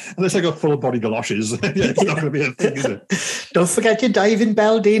 Unless I got full body galoshes, it's not going to be a thing, is it? Don't forget your diving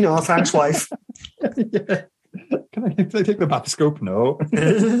bell, Dean. Oh, thanks, wife. Yeah. Can I take the bathscope? No.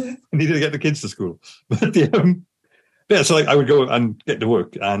 I needed to get the kids to school. But so like I would go and get to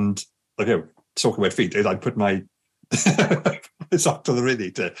work and soaking wet feet. I'd put my sock to the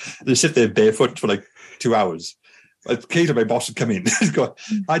radiator and sit there barefoot for like 2 hours. Occasionally my boss would come in and go,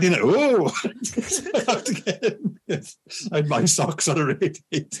 I didn't know. I have to get in. Yes. I had my socks on a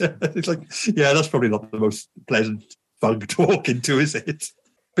radiator. It's like, yeah, that's probably not the most pleasant bug to walk into, is it?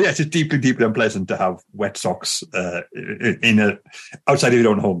 But yes, it's deeply, deeply unpleasant to have wet socks outside of your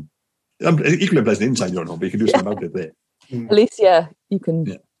own home. Equally unpleasant inside your own home, but you can do something about it there. At least, you can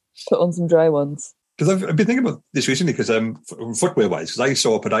put on some dry ones. Because I've been thinking about this recently, because footwear-wise, because I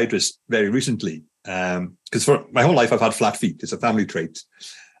saw a podiatrist very recently. Because for my whole life I've had flat feet. It's a family trait.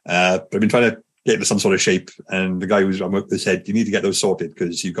 But I've been trying to get into some sort of shape. And the guy who's on work with said, you need to get those sorted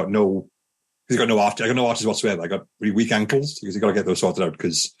because you've got no arches whatsoever. I got really weak ankles because you've got to get those sorted out,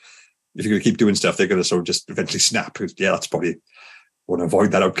 because if you're going to keep doing stuff, they're going to sort of just eventually snap. Yeah, that's probably, want to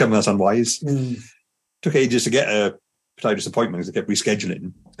avoid that outcome. That's unwise. Took ages to get a podiatrist appointment because I kept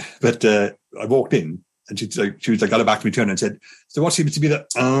rescheduling. But I walked in and she was like, got her back to me, turned and said, so what seems to be that?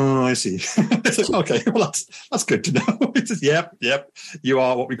 Oh, I see. It's like, okay, well, that's good to know. It's just, yep, you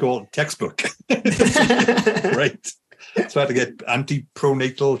are what we call textbook. Right. So I had to get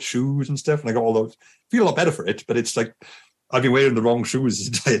anti-pronatal shoes and stuff, and I got all those. Feel a lot better for it, but it's like I've been wearing the wrong shoes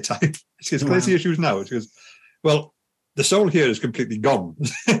the entire time. She goes, can I see your shoes now? She goes, well, the sole here is completely gone.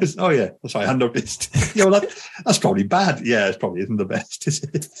 Oh yeah, that's why I hadn't noticed. Well, that's probably bad. Yeah, it probably isn't the best, is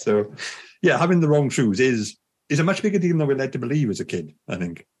it? So yeah, having the wrong shoes is a much bigger deal than we're led to believe as a kid, I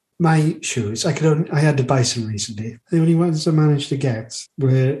think. My shoes, I had to buy some recently. The only ones I managed to get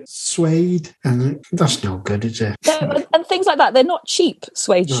were suede, and that's no good, is it? And things like that, they're not cheap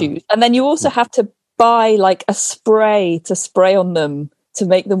suede shoes. And then you also have to buy like a spray to spray on them to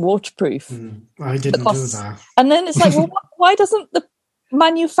make them waterproof. I didn't do that. And then it's like, well, why doesn't the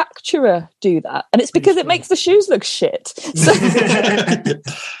manufacturer do that? And it's because it makes the shoes look shit. So,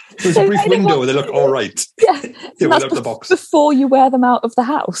 there's a brief window, they look all right. Yeah, without the box. Before you wear them out of the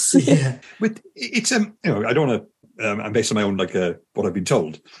house. Yeah. But it's I don't want to. I'm based on my own what I've been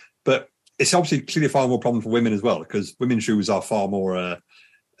told, but it's obviously clearly far more problem for women as well, because women's shoes are far more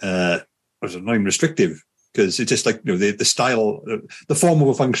not even restrictive, because it's just like the style, the form of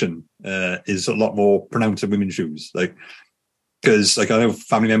a function is a lot more pronounced in women's shoes. Like, because like I know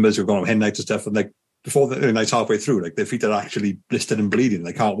family members who've gone on hen nights and stuff, and like before the night's halfway through, like their feet are actually blistered and bleeding.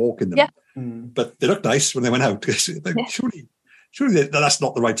 They can't walk in them. Yeah. But they look nice when they went out. Like, surely that's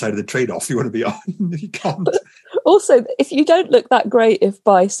not the right side of the trade-off you want to be on. You can't. But also, if you don't look that great, if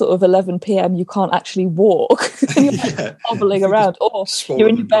by sort of 11 p.m. you can't actually walk, and you're hobbling around, or you're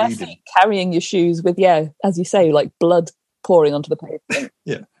in your bare feet carrying your shoes with, as you say, like blood pouring onto the pavement.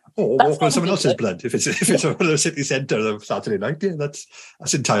 Yeah. Or walk on someone else's blood if it's a city centre on Saturday night. Yeah, that's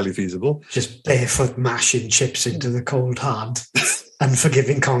entirely feasible. Just barefoot mashing chips into the cold hard.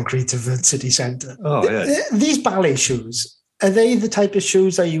 unforgiving concrete of the city centre. Oh, yeah. These ballet shoes, are they the type of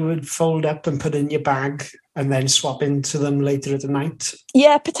shoes that you would fold up and put in your bag and then swap into them later at the night?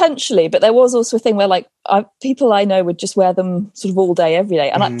 Yeah, potentially. But there was also a thing where like people I know would just wear them sort of all day, every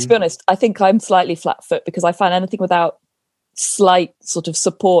day. And to be honest, I think I'm slightly flat foot because I find anything without slight sort of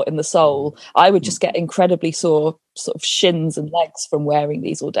support in the sole, I would just get incredibly sore sort of shins and legs from wearing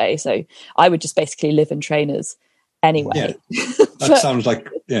these all day. So I would just basically live in trainers anyway. Yeah. That sounds like,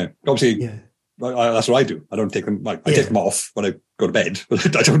 obviously that's what I do. I don't take them, I take them off when I go to bed,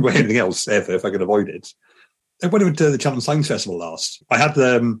 but I don't wear anything else ever if I can avoid it. When I went to the Cheltenham Science Festival last, I had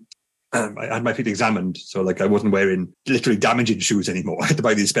my feet examined, so like I wasn't wearing literally damaging shoes anymore. I had to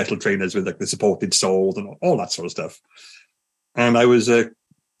buy these special trainers with like the supported soles and all that sort of stuff. And I was went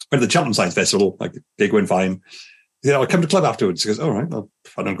to the Cheltenham Science Festival, like they went fine. I'll come to club afterwards. He goes, all right, well,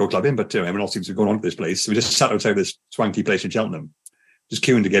 I don't go clubbing, but everyone else seems to be going on to this place. So we just sat outside this swanky place in Cheltenham, just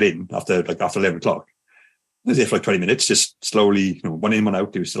queuing to get in after 11 o'clock. I was there for like 20 minutes, just slowly, one in, one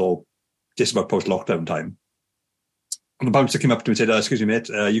out. It was still just about post-lockdown time. And the bouncer came up to me and said, excuse me, mate,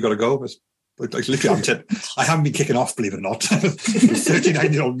 you got to go? I was literally, I said, I haven't been kicking off, believe it or not.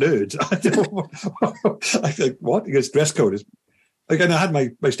 39-year-old nerd. I said, what? He goes, dress code is... Again, I had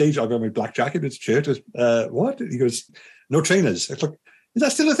my stage, I got my black jacket, it's shirt. What? He goes, no trainers. I was like, is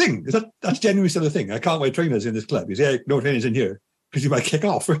that still a thing? That's genuinely still a thing? I can't wear trainers in this club. He said, no trainers in here because you might kick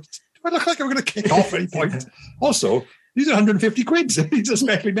off. I look like I'm going to kick off at any point. Also, these are 150 quid. These are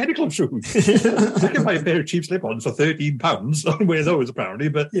specially medical shoes. I can buy a pair of cheap slip-ons for £13 and wear those apparently.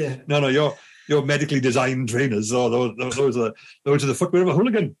 But no, your medically designed trainers. Oh, those are the footwear of a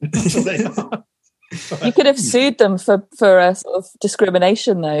hooligan. So they are. You could have sued them for a sort of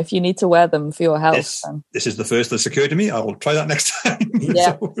discrimination, though, if you need to wear them for your health. This is the first that's occurred to me. I'll try that next time.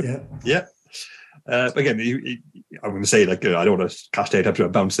 Yeah. Again, I'm going to say, I don't want to cast it up to our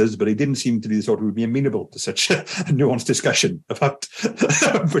bouncers, but he didn't seem to be the sort who would be amenable to such a nuanced discussion about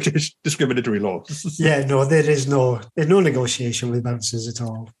British discriminatory laws. Yeah, no, there's no negotiation with bouncers at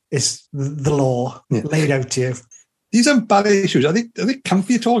all. It's the law laid out to you. These aren't ballet shoes. Are they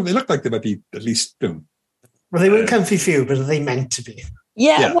comfy at all? They look like they might be at least... Well, they weren't comfy for you, but are they meant to be?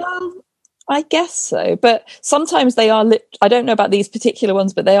 Yeah. Well, I guess so. But sometimes they are... I don't know about these particular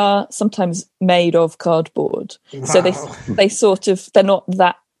ones, but they are sometimes made of cardboard. Wow. So they sort of... They're not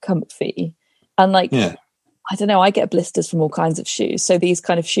that comfy. And I don't know, I get blisters from all kinds of shoes. So these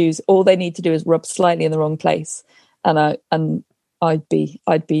kind of shoes, all they need to do is rub slightly in the wrong place. And I'd be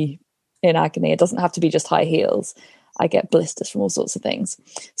in agony. It doesn't have to be just high heels. I get blisters from all sorts of things.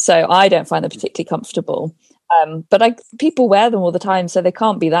 So I don't find them particularly comfortable. But people wear them all the time, so they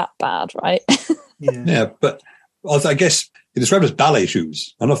can't be that bad, right? Yeah, but also, I guess you describe them as ballet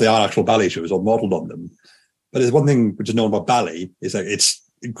shoes. I don't know if they are actual ballet shoes or modelled on them. But there's one thing which is known about ballet is that it's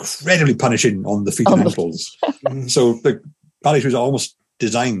incredibly punishing on the feet and ankles. So the ballet shoes are almost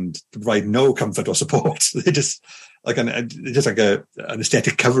designed to provide no comfort or support. They're just like an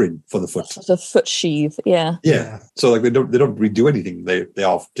aesthetic covering for the foot. Sort of foot sheath, yeah. So they don't really do anything. They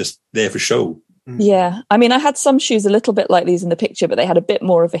are just there for show. Yeah, I mean, I had some shoes a little bit like these in the picture, but they had a bit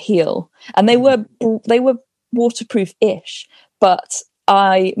more of a heel, and they were waterproof-ish. But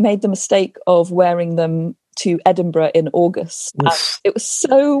I made the mistake of wearing them to Edinburgh in August. And it was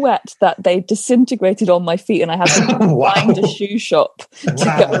so wet that they disintegrated on my feet, and I had to find a shoe shop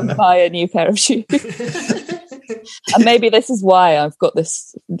to go and buy a new pair of shoes. And maybe this is why I've got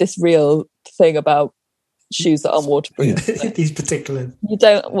this real thing about shoes that aren't waterproof. These particular. You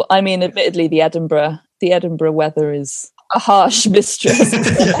don't. I mean, admittedly, the Edinburgh weather is a harsh mistress.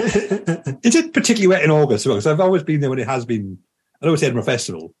 Is it particularly wet in August? Because I've always been there when it has been. I know it's the Edinburgh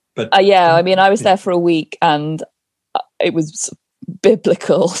Festival, but I mean, I was there for a week, and it was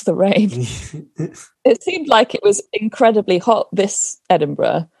biblical. The rain. It seemed like it was incredibly hot this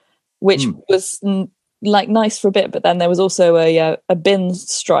Edinburgh, which was nice for a bit, but then there was also a bin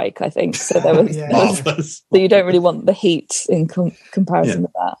strike, I think. So there was so you don't really want the heat in comparison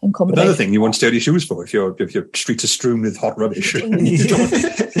with that. In combination. Another thing you want sturdy shoes for if your streets are strewn with hot rubbish. You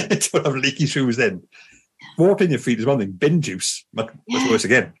don't have leaky shoes then. Water in your feet is one thing. Bin juice, much worse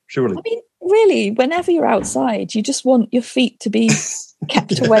again, surely. I mean, really, whenever you're outside, you just want your feet to be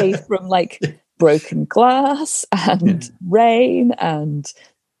kept away from broken glass and rain and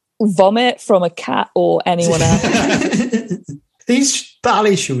vomit from a cat or anyone else. These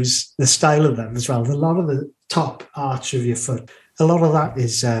ballet shoes, the style of them as well, a lot of the top arch of your foot, a lot of that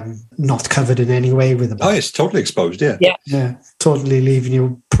is not covered in any way with a bag. Oh, it's totally exposed, Yeah, totally leaving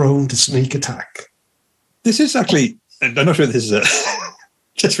you prone to sneak attack. This is actually, I'm not sure this is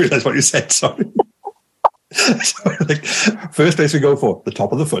just realised what you said, sorry. So, like, first place we go for, the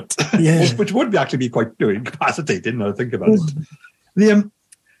top of the foot. Yeah. Which would actually be quite incapacitating now I think about it.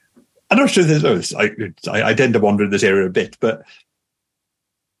 I'm not sure I tend to wander in this area a bit, but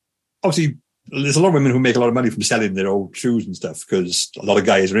obviously there's a lot of women who make a lot of money from selling their old shoes and stuff because a lot of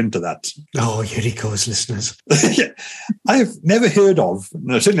guys are into that. Oh, here he goes, listeners. Yeah. I have never heard of,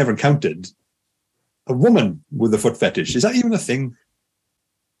 and I've certainly never encountered, a woman with a foot fetish. Is that even a thing?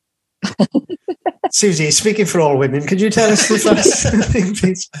 Susie, speaking for all women, could you tell us the first thing,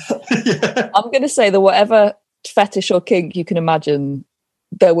 please? Yeah. I'm going to say that whatever fetish or kink you can imagine,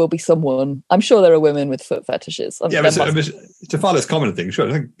 there will be someone. I'm sure there are women with foot fetishes. Yeah, it's a far less common thing. Sure,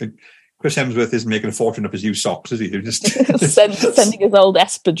 I think Chris Hemsworth isn't making a fortune up his used socks, is he? Just sending his old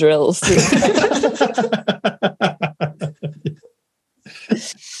espadrilles.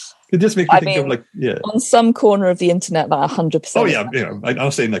 It just makes me think of on some corner of the internet that 100%. Oh yeah, I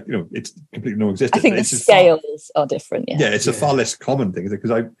was saying it's completely non-existent. I think the scales are different. Yeah, it's a far less common thing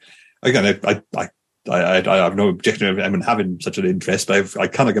because I have no objection to anyone having such an interest, but I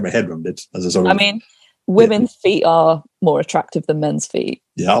cannot get my head around it as a sort of. Women's feet are more attractive than men's feet.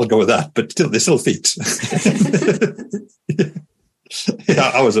 Yeah, I'll go with that, but still, they're still feet.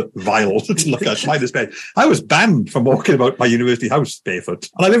 Yeah, I was vile to look at. I was banned from walking about my university house barefoot,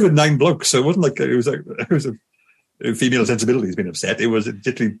 and I lived with 9 blokes, so it wasn't like it was a female sensibilities being upset. It was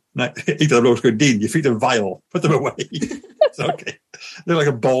literally 8 of the blokes going, "Dean, your feet are vile. Put them away." It's okay. They're like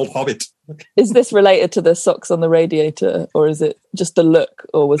a bald hobbit. Is this related to the socks on the radiator, or is it just the look,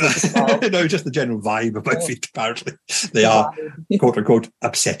 or was it the style? No, just the general vibe of my feet. Apparently, they are quote unquote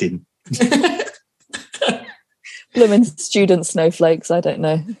upsetting. Blooming student snowflakes. I don't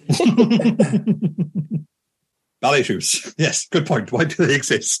know. Ballet shoes. Yes, good point. Why do they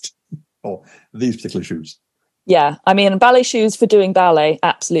exist? Or these particular shoes? Yeah, ballet shoes for doing ballet,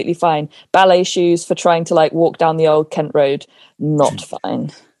 absolutely fine. Ballet shoes for trying to walk down the old Kent Road, not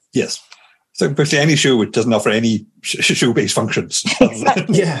fine. Yes. So basically any shoe which doesn't offer any shoe-based functions.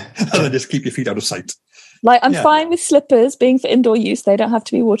 Exactly. Yeah. And then just keep your feet out of sight. I'm fine with slippers being for indoor use. They don't have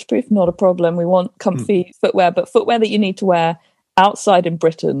to be waterproof, not a problem. We want comfy footwear, but footwear that you need to wear outside in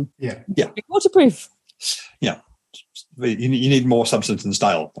Britain. Yeah. Be waterproof. Yeah. You need more substance and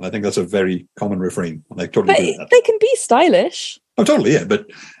style. And I think that's a very common refrain. And I totally agree with that. They can be stylish. Oh, totally, yeah. But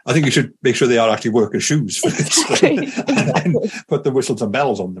I think you should make sure they are actually workers' shoes first. And then put the whistles and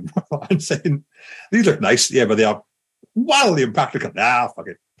bells on them. And saying, these look nice, yeah, but they are wildly impractical. Nah, fuck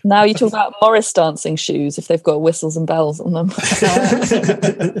it. Now you talk about Morris dancing shoes if they've got whistles and bells on them.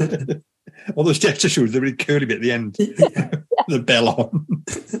 All those gesture shoes, they're really curly bit at the end. The bell on.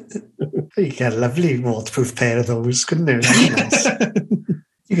 You get a lovely waterproof pair of those, couldn't you? Nice.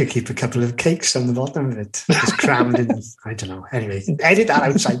 You could keep a couple of cakes on the bottom of it, just crammed in. I don't know. Anyway, edit that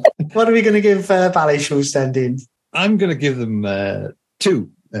outside. What are we going to give ballet shoes then, Dean? I'm going to give them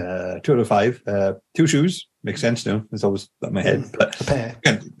 2 out of 5. 2 shoes. Makes sense now. It's always in my head. But a pair.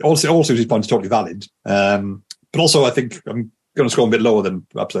 Again, also his point's totally valid. But also I think I'm going to score a bit lower than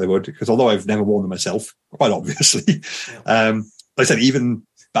perhaps I would, because although I've never worn them myself, quite obviously, like I said, even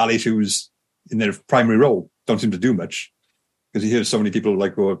ballet shoes in their primary role don't seem to do much, because you hear so many people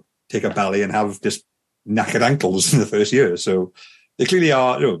go take up ballet and have just knackered ankles in the first year. So they clearly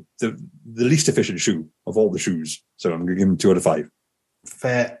are the least efficient shoe of all the shoes. So I'm going to give them 2 out of 5.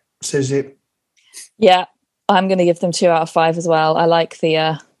 Fair. Susie? Yeah, I'm going to give them 2 out of 5 as well. I like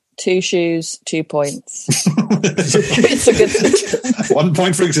the 2 shoes, 2 points. It's a good system. 1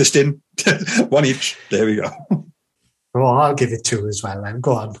 point for existing. 1 each. There we go. Oh, I'll give it 2 as well then.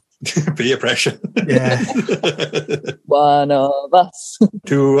 Go on. Peer pressure. Yeah. 1 of us.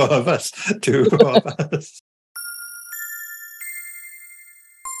 2 of us. 2 of us.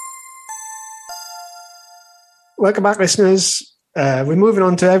 Welcome back, listeners. We're moving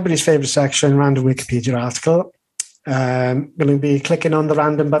on to everybody's favourite section, random Wikipedia article. Going to be clicking on the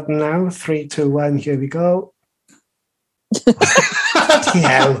random button now. 3, 2, 1, here we go. Bloody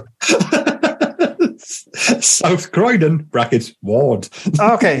hell. South Croydon, brackets, ward.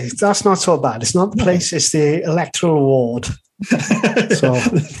 Okay, that's not so bad. It's not the place, it's the electoral ward. So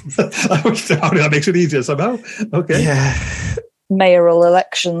that makes it easier somehow. Okay. Yeah. Mayoral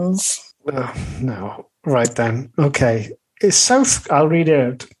elections. No. Right then. Okay. I'll read it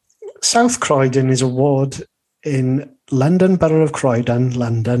out. South Croydon is a ward in London Borough of Croydon,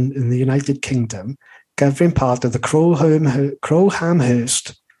 London, in the United Kingdom, covering part of the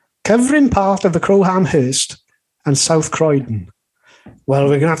Crowhamhurst and South Croydon. Well, we're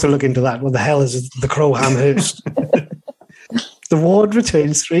going to have to look into that. What the hell is the Crowhamhurst? The ward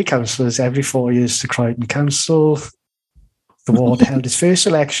returns 3 councillors every 4 years to Croydon Council. the ward held its first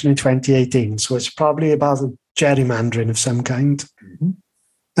election in 2018, so it's probably about a gerrymandering of some kind.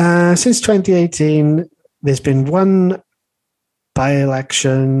 Since 2018, there's been one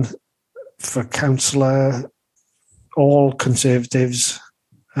by-election for councillor, all Conservatives.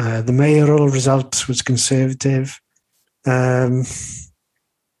 The mayoral result was Conservative.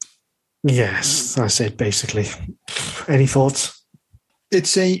 Yes, that's it, basically. Any thoughts?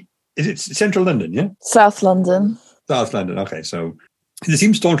 Is it central London, yeah? South London. South London, okay. So it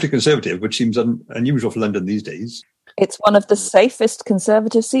seems staunchly Conservative, which seems unusual for London these days. It's one of the safest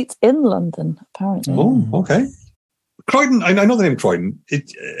Conservative seats in London, apparently. Oh, okay. Croydon, I know the name Croydon.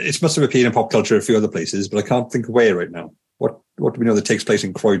 It must have appeared in pop culture a few other places, but I can't think of where right now. What do we know that takes place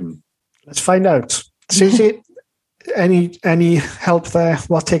in Croydon? Let's find out. Susie, any help there?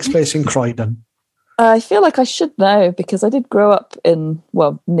 What takes place in Croydon? I feel like I should know because I did grow up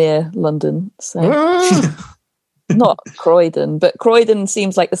near London. So not Croydon, but Croydon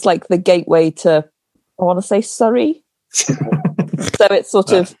seems like it's like the gateway to, I want to say Surrey. So it's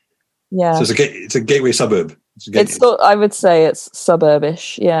sort of, yeah. So it's a gateway suburb. I would say it's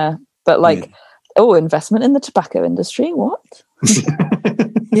suburbish, yeah. But investment in the tobacco industry, what?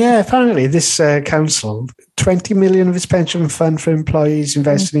 Yeah, apparently this council, 20 million of its pension fund for employees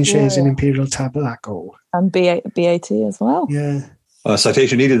invested in shares in Imperial Tobacco. And BAT as well. Yeah.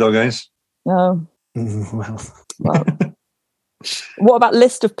 Citation needed though, guys. No. Well. What about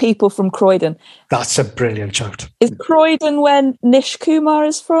list of people from Croydon? That's a brilliant shout. Is Croydon where Nish Kumar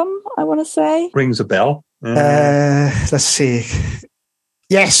is from, I want to say? Rings a bell. Let's see.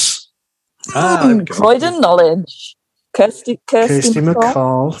 Yes. Croydon knowledge. Kirsty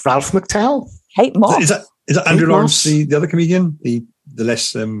McCall. Ralph McTell. Kate Moss. Is that Andrew Lawrence, the other comedian? The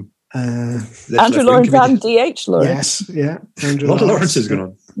less... Andrew Lawrence and D.H. Lawrence. Yes, yeah. Andrew a lot of Lawrence's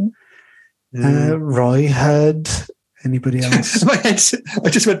going on. Roy Hurd. Anybody else? I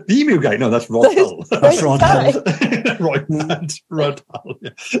just went, the emu guy. No, that's Rod Hull. That's Rod Hull. Rod Hull.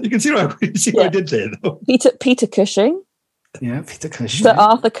 Yeah. You can see what I did there, though. Peter Cushing. Yeah, Peter Cushing. Sir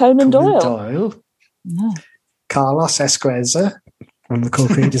Arthur Conan Doyle. Yeah. Carlos Esqueza, one of the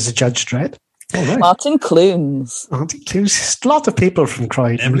co-creators of Judge Dredd. Oh, right. Martin Clunes. A lot of people from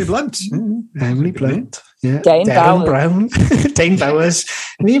Croydon. Emily Blunt. Emily Blunt. Yeah. Dane Bowers. Brown. Dane Bowers.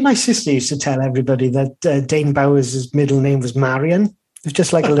 Me and my sister used to tell everybody that Dane Bowers' middle name was Marion. It was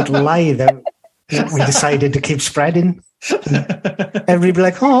just like a little lie that we decided to keep spreading. Everybody be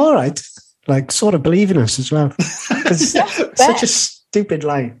like, oh, all right. Like, sort of believing us as well. It's such a stupid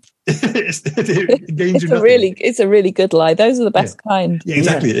lie. It's a really good lie. Those are the best kind. Yeah,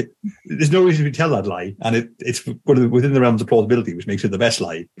 exactly. Yeah. There's no reason to tell that lie, and it's within the realms of plausibility, which makes it the best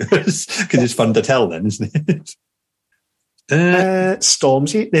lie because it's fun to tell. Then, isn't it?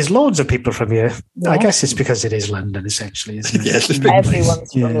 Stormzy. There's loads of people from here. Yeah. I guess it's because it is London, essentially, isn't it? Yes,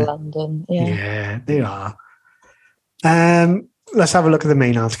 everyone's from London. Yeah, they are. Let's have a look at the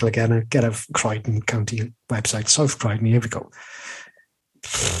main article again and get a Croydon County website. South Croydon. Here we go.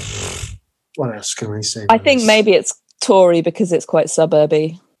 What else can I say? I think maybe it's Tory because it's quite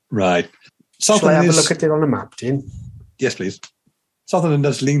suburby. Right. Shall I have a look at it on the map, Dean? Yes, please. Southern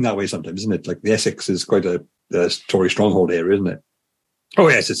does lean that way sometimes, isn't it? Like the Essex is quite a Tory stronghold area, isn't it? Oh,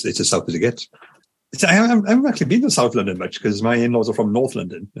 yes, it's as south as it gets. I haven't actually been to South London much because my in-laws are from North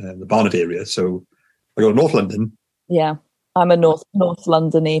London, the Barnet area. So I go to North London. Yeah, I'm a North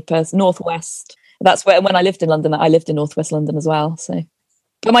London-y person, Northwest. That's where, when I lived in London, I lived in Northwest London as well, so...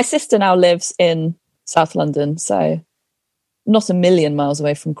 But my sister now lives in South London, so not a million miles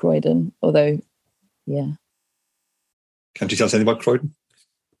away from Croydon, although, yeah. Can't you tell us anything about Croydon?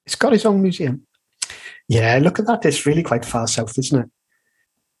 It's got its own museum. Yeah, look at that. It's really quite far south, isn't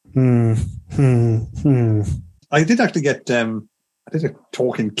it? I did actually get... I did a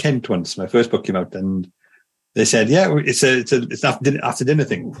talk in Kent once. My first book came out, and they said, yeah, it's an after dinner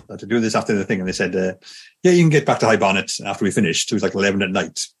thing. I had to do this after dinner thing. And they said, yeah, you can get back to High Barnet after we finished. It was like 11 at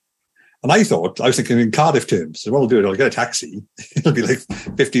night. And I was thinking in Cardiff terms. So what I'll do is I'll get a taxi. It'll be like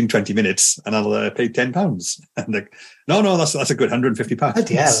 15, 20 minins and I'll pay £10. And like, no, that's a good £150.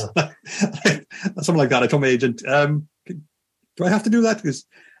 Yeah. Something like that. I told my agent, do I have to do that? Because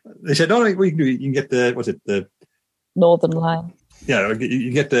they said, all right, well, you can get the Northern Line. Yeah,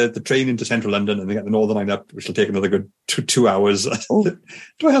 you get the train into central London and they get the Northern Line up, which will take another good 2 hours. Do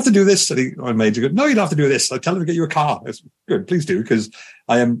I have to do this? And my mate goes, no, you don't have to do this. I'll tell them to get you a car. It's good, please do, because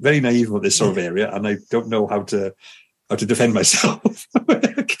I am very naive about this sort of area and I don't know how to defend myself when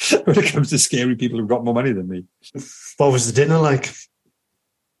it comes to scary people who've got more money than me. What was the dinner like?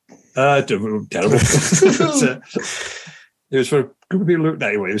 Terrible. It was for a group of people who,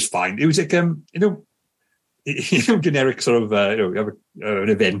 anyway, it was fine. It was like, the generic sort of, you have an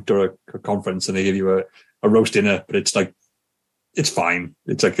event or a conference and they give you a roast dinner, but it's like, it's fine.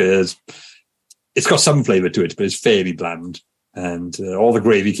 It's like, it's got some flavour to it, but it's fairly bland. And all the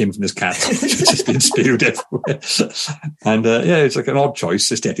gravy came from this cat. It's just been spewed everywhere. And it's like an odd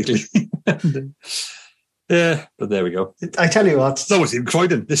choice aesthetically. Yeah, but there we go. I tell you what. That was in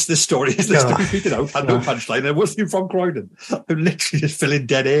Croydon. This story is tweeted out. Had no punchline. It wasn't even from Croydon. I'm literally just filling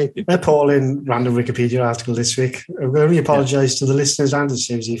dead air. Appalling random Wikipedia article this week. I really apologise to the listeners and to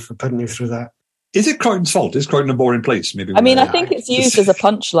Susie for putting you through that. Is it Croydon's fault? Is Croydon a boring place? Maybe. I mean, I think it's used as a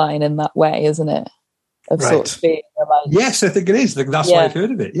punchline in that way, isn't it? Of sort of being like, yes, I think it is. Like, that's why I've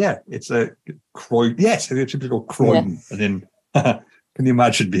heard of it. Yeah, it's a Croydon. Yes, I think it's typical Croydon. Yeah. And then, can you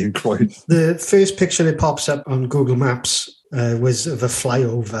imagine being Croydon? The first picture that pops up on Google Maps was of a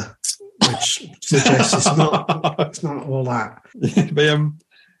flyover, which suggests it's not all that.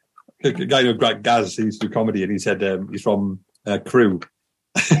 A guy who Gaz, he used to do comedy, and he said he's from Crewe.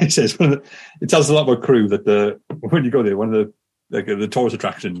 He says it tells a lot about Crewe that when you go there, one of the tourist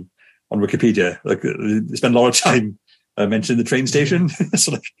attraction on Wikipedia, like they spend a lot of time mentioning the train station.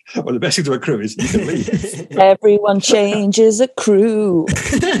 So, like, one of the best things about Crewe is you can leave. Everyone changes a Crewe.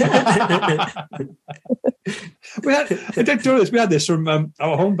 We had this from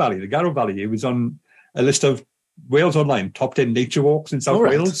our home valley, the Garrow Valley. It was on a list of Wales Online top 10 nature walks in South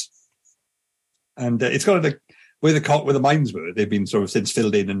Wales, and it's got where the mines were. They've been sort of since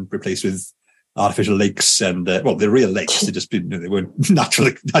filled in and replaced with artificial lakes, and they're real lakes. They just been they weren't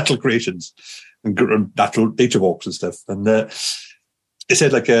natural creations and natural nature walks and stuff. And it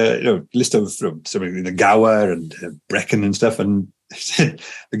said like a list of something in the Gower and Brecon and stuff. And it said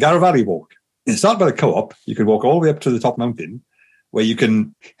the Garrow Valley Walk. It's started by the co-op. You can walk all the way up to the top mountain, where you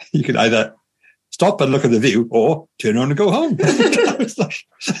can either stop and look at the view or turn around and go home. Those are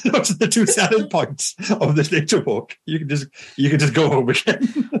the two selling points of this nature walk. You can just go home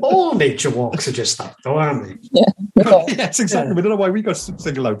again. All nature walks are just that, though, aren't they? Yeah. Yes, exactly. Yeah. We don't know why we got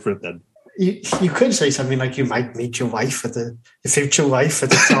singled out for it then. You could say something like you might meet your wife your future wife at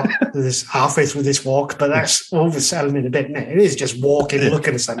the top this halfway through this walk, but that's overselling it a bit. It is just walking,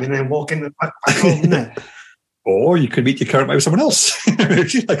 looking at something, and then walking back home. Or you could meet your current wife with someone else.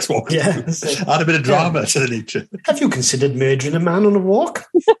 She likes walking. Yeah, add a bit of drama to the nature. Have you considered murdering a man on a walk?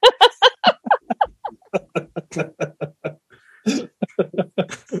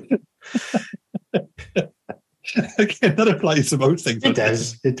 Again, that applies to most things. It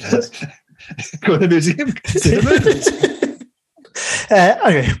does. Go to the museum, consider murders.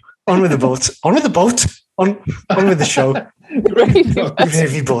 Anyway, on with the boat. On with the boat. On with the show.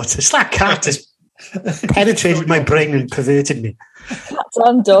 Gravy boat. It's that cat has penetrated my brain and perverted me. Cats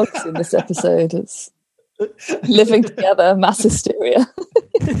and dogs in this episode. It's living together, mass hysteria.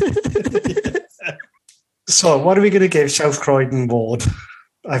 So, what are we going to give South Croydon Ward?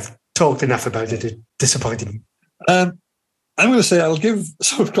 I've talked enough about it. It disappointed me. I'm going to say I'll give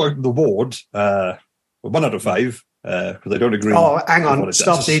South Croydon the Ward 1 out of 5 because I don't agree. Oh, hang on.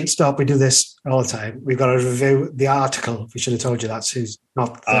 Stop. We do this all the time. We've got to review the article. We should have told you that, Suze,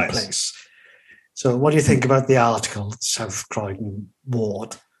 not the place. So what do you think about the article, South Croydon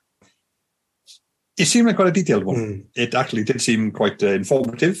Ward? It seemed like quite a detailed one. It actually did seem quite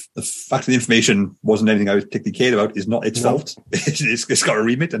informative. The fact that the information wasn't anything I was particularly cared about is not its fault. It's got a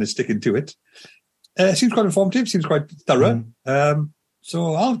remit and it's sticking to it. It seems quite informative, seems quite thorough.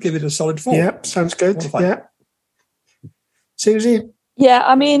 So I'll give it a solid 4. Yeah, sounds good. Yeah. Susie? Yeah,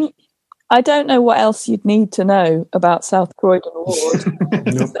 I mean, I don't know what else you'd need to know about South Croydon Ward.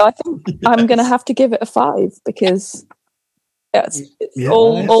 So I think I'm going to have to give it a 5 because it's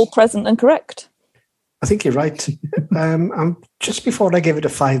all present and correct. I think you're right. I'm just before I give it a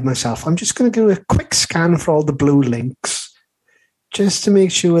 5 myself, I'm just going to do a quick scan for all the blue links just to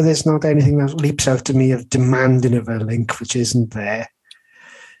make sure there's not anything that leaps out to me of demanding of a link which isn't there.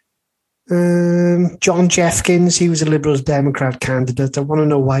 John Jeffkins, he was a Liberal Democrat candidate. I want to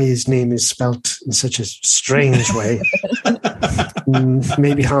know why his name is spelt in such a strange way.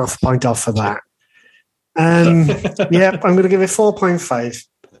 Maybe half a point off for that. I'm going to give it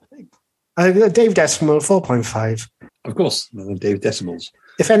 4.5. Dave Decimal, 4.5. Of course, Dave Decimals.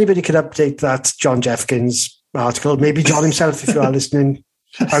 If anybody could update that John Jeffkins article, maybe John himself, if you are listening,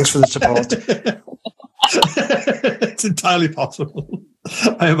 thanks for the support. It's entirely possible.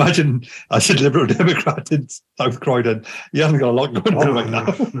 I imagine as a Liberal Democrat in South Croydon, he hasn't got a lot going on right now.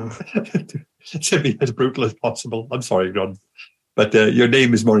 No. To be as brutal as possible. I'm sorry, John. But your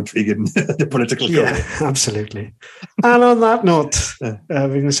name is more intriguing than the political career. Yeah, absolutely. And on that note, we're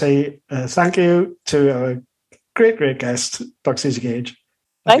going to say thank you to our great guest, Dr. Suzi Gage.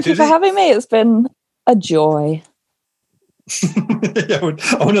 Thank you for having me. It's been a joy. Yeah,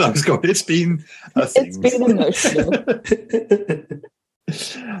 I know that was going. It's been a thing. It's been emotional.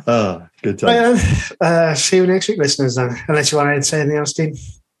 Good time. Right, see you next week, listeners, then. Unless you want to say anything else, Dean.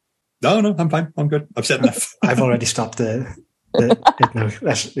 No, I'm fine. I'm good. I've said enough. I've already stopped it now.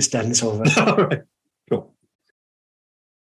 It's done. It's over. All right.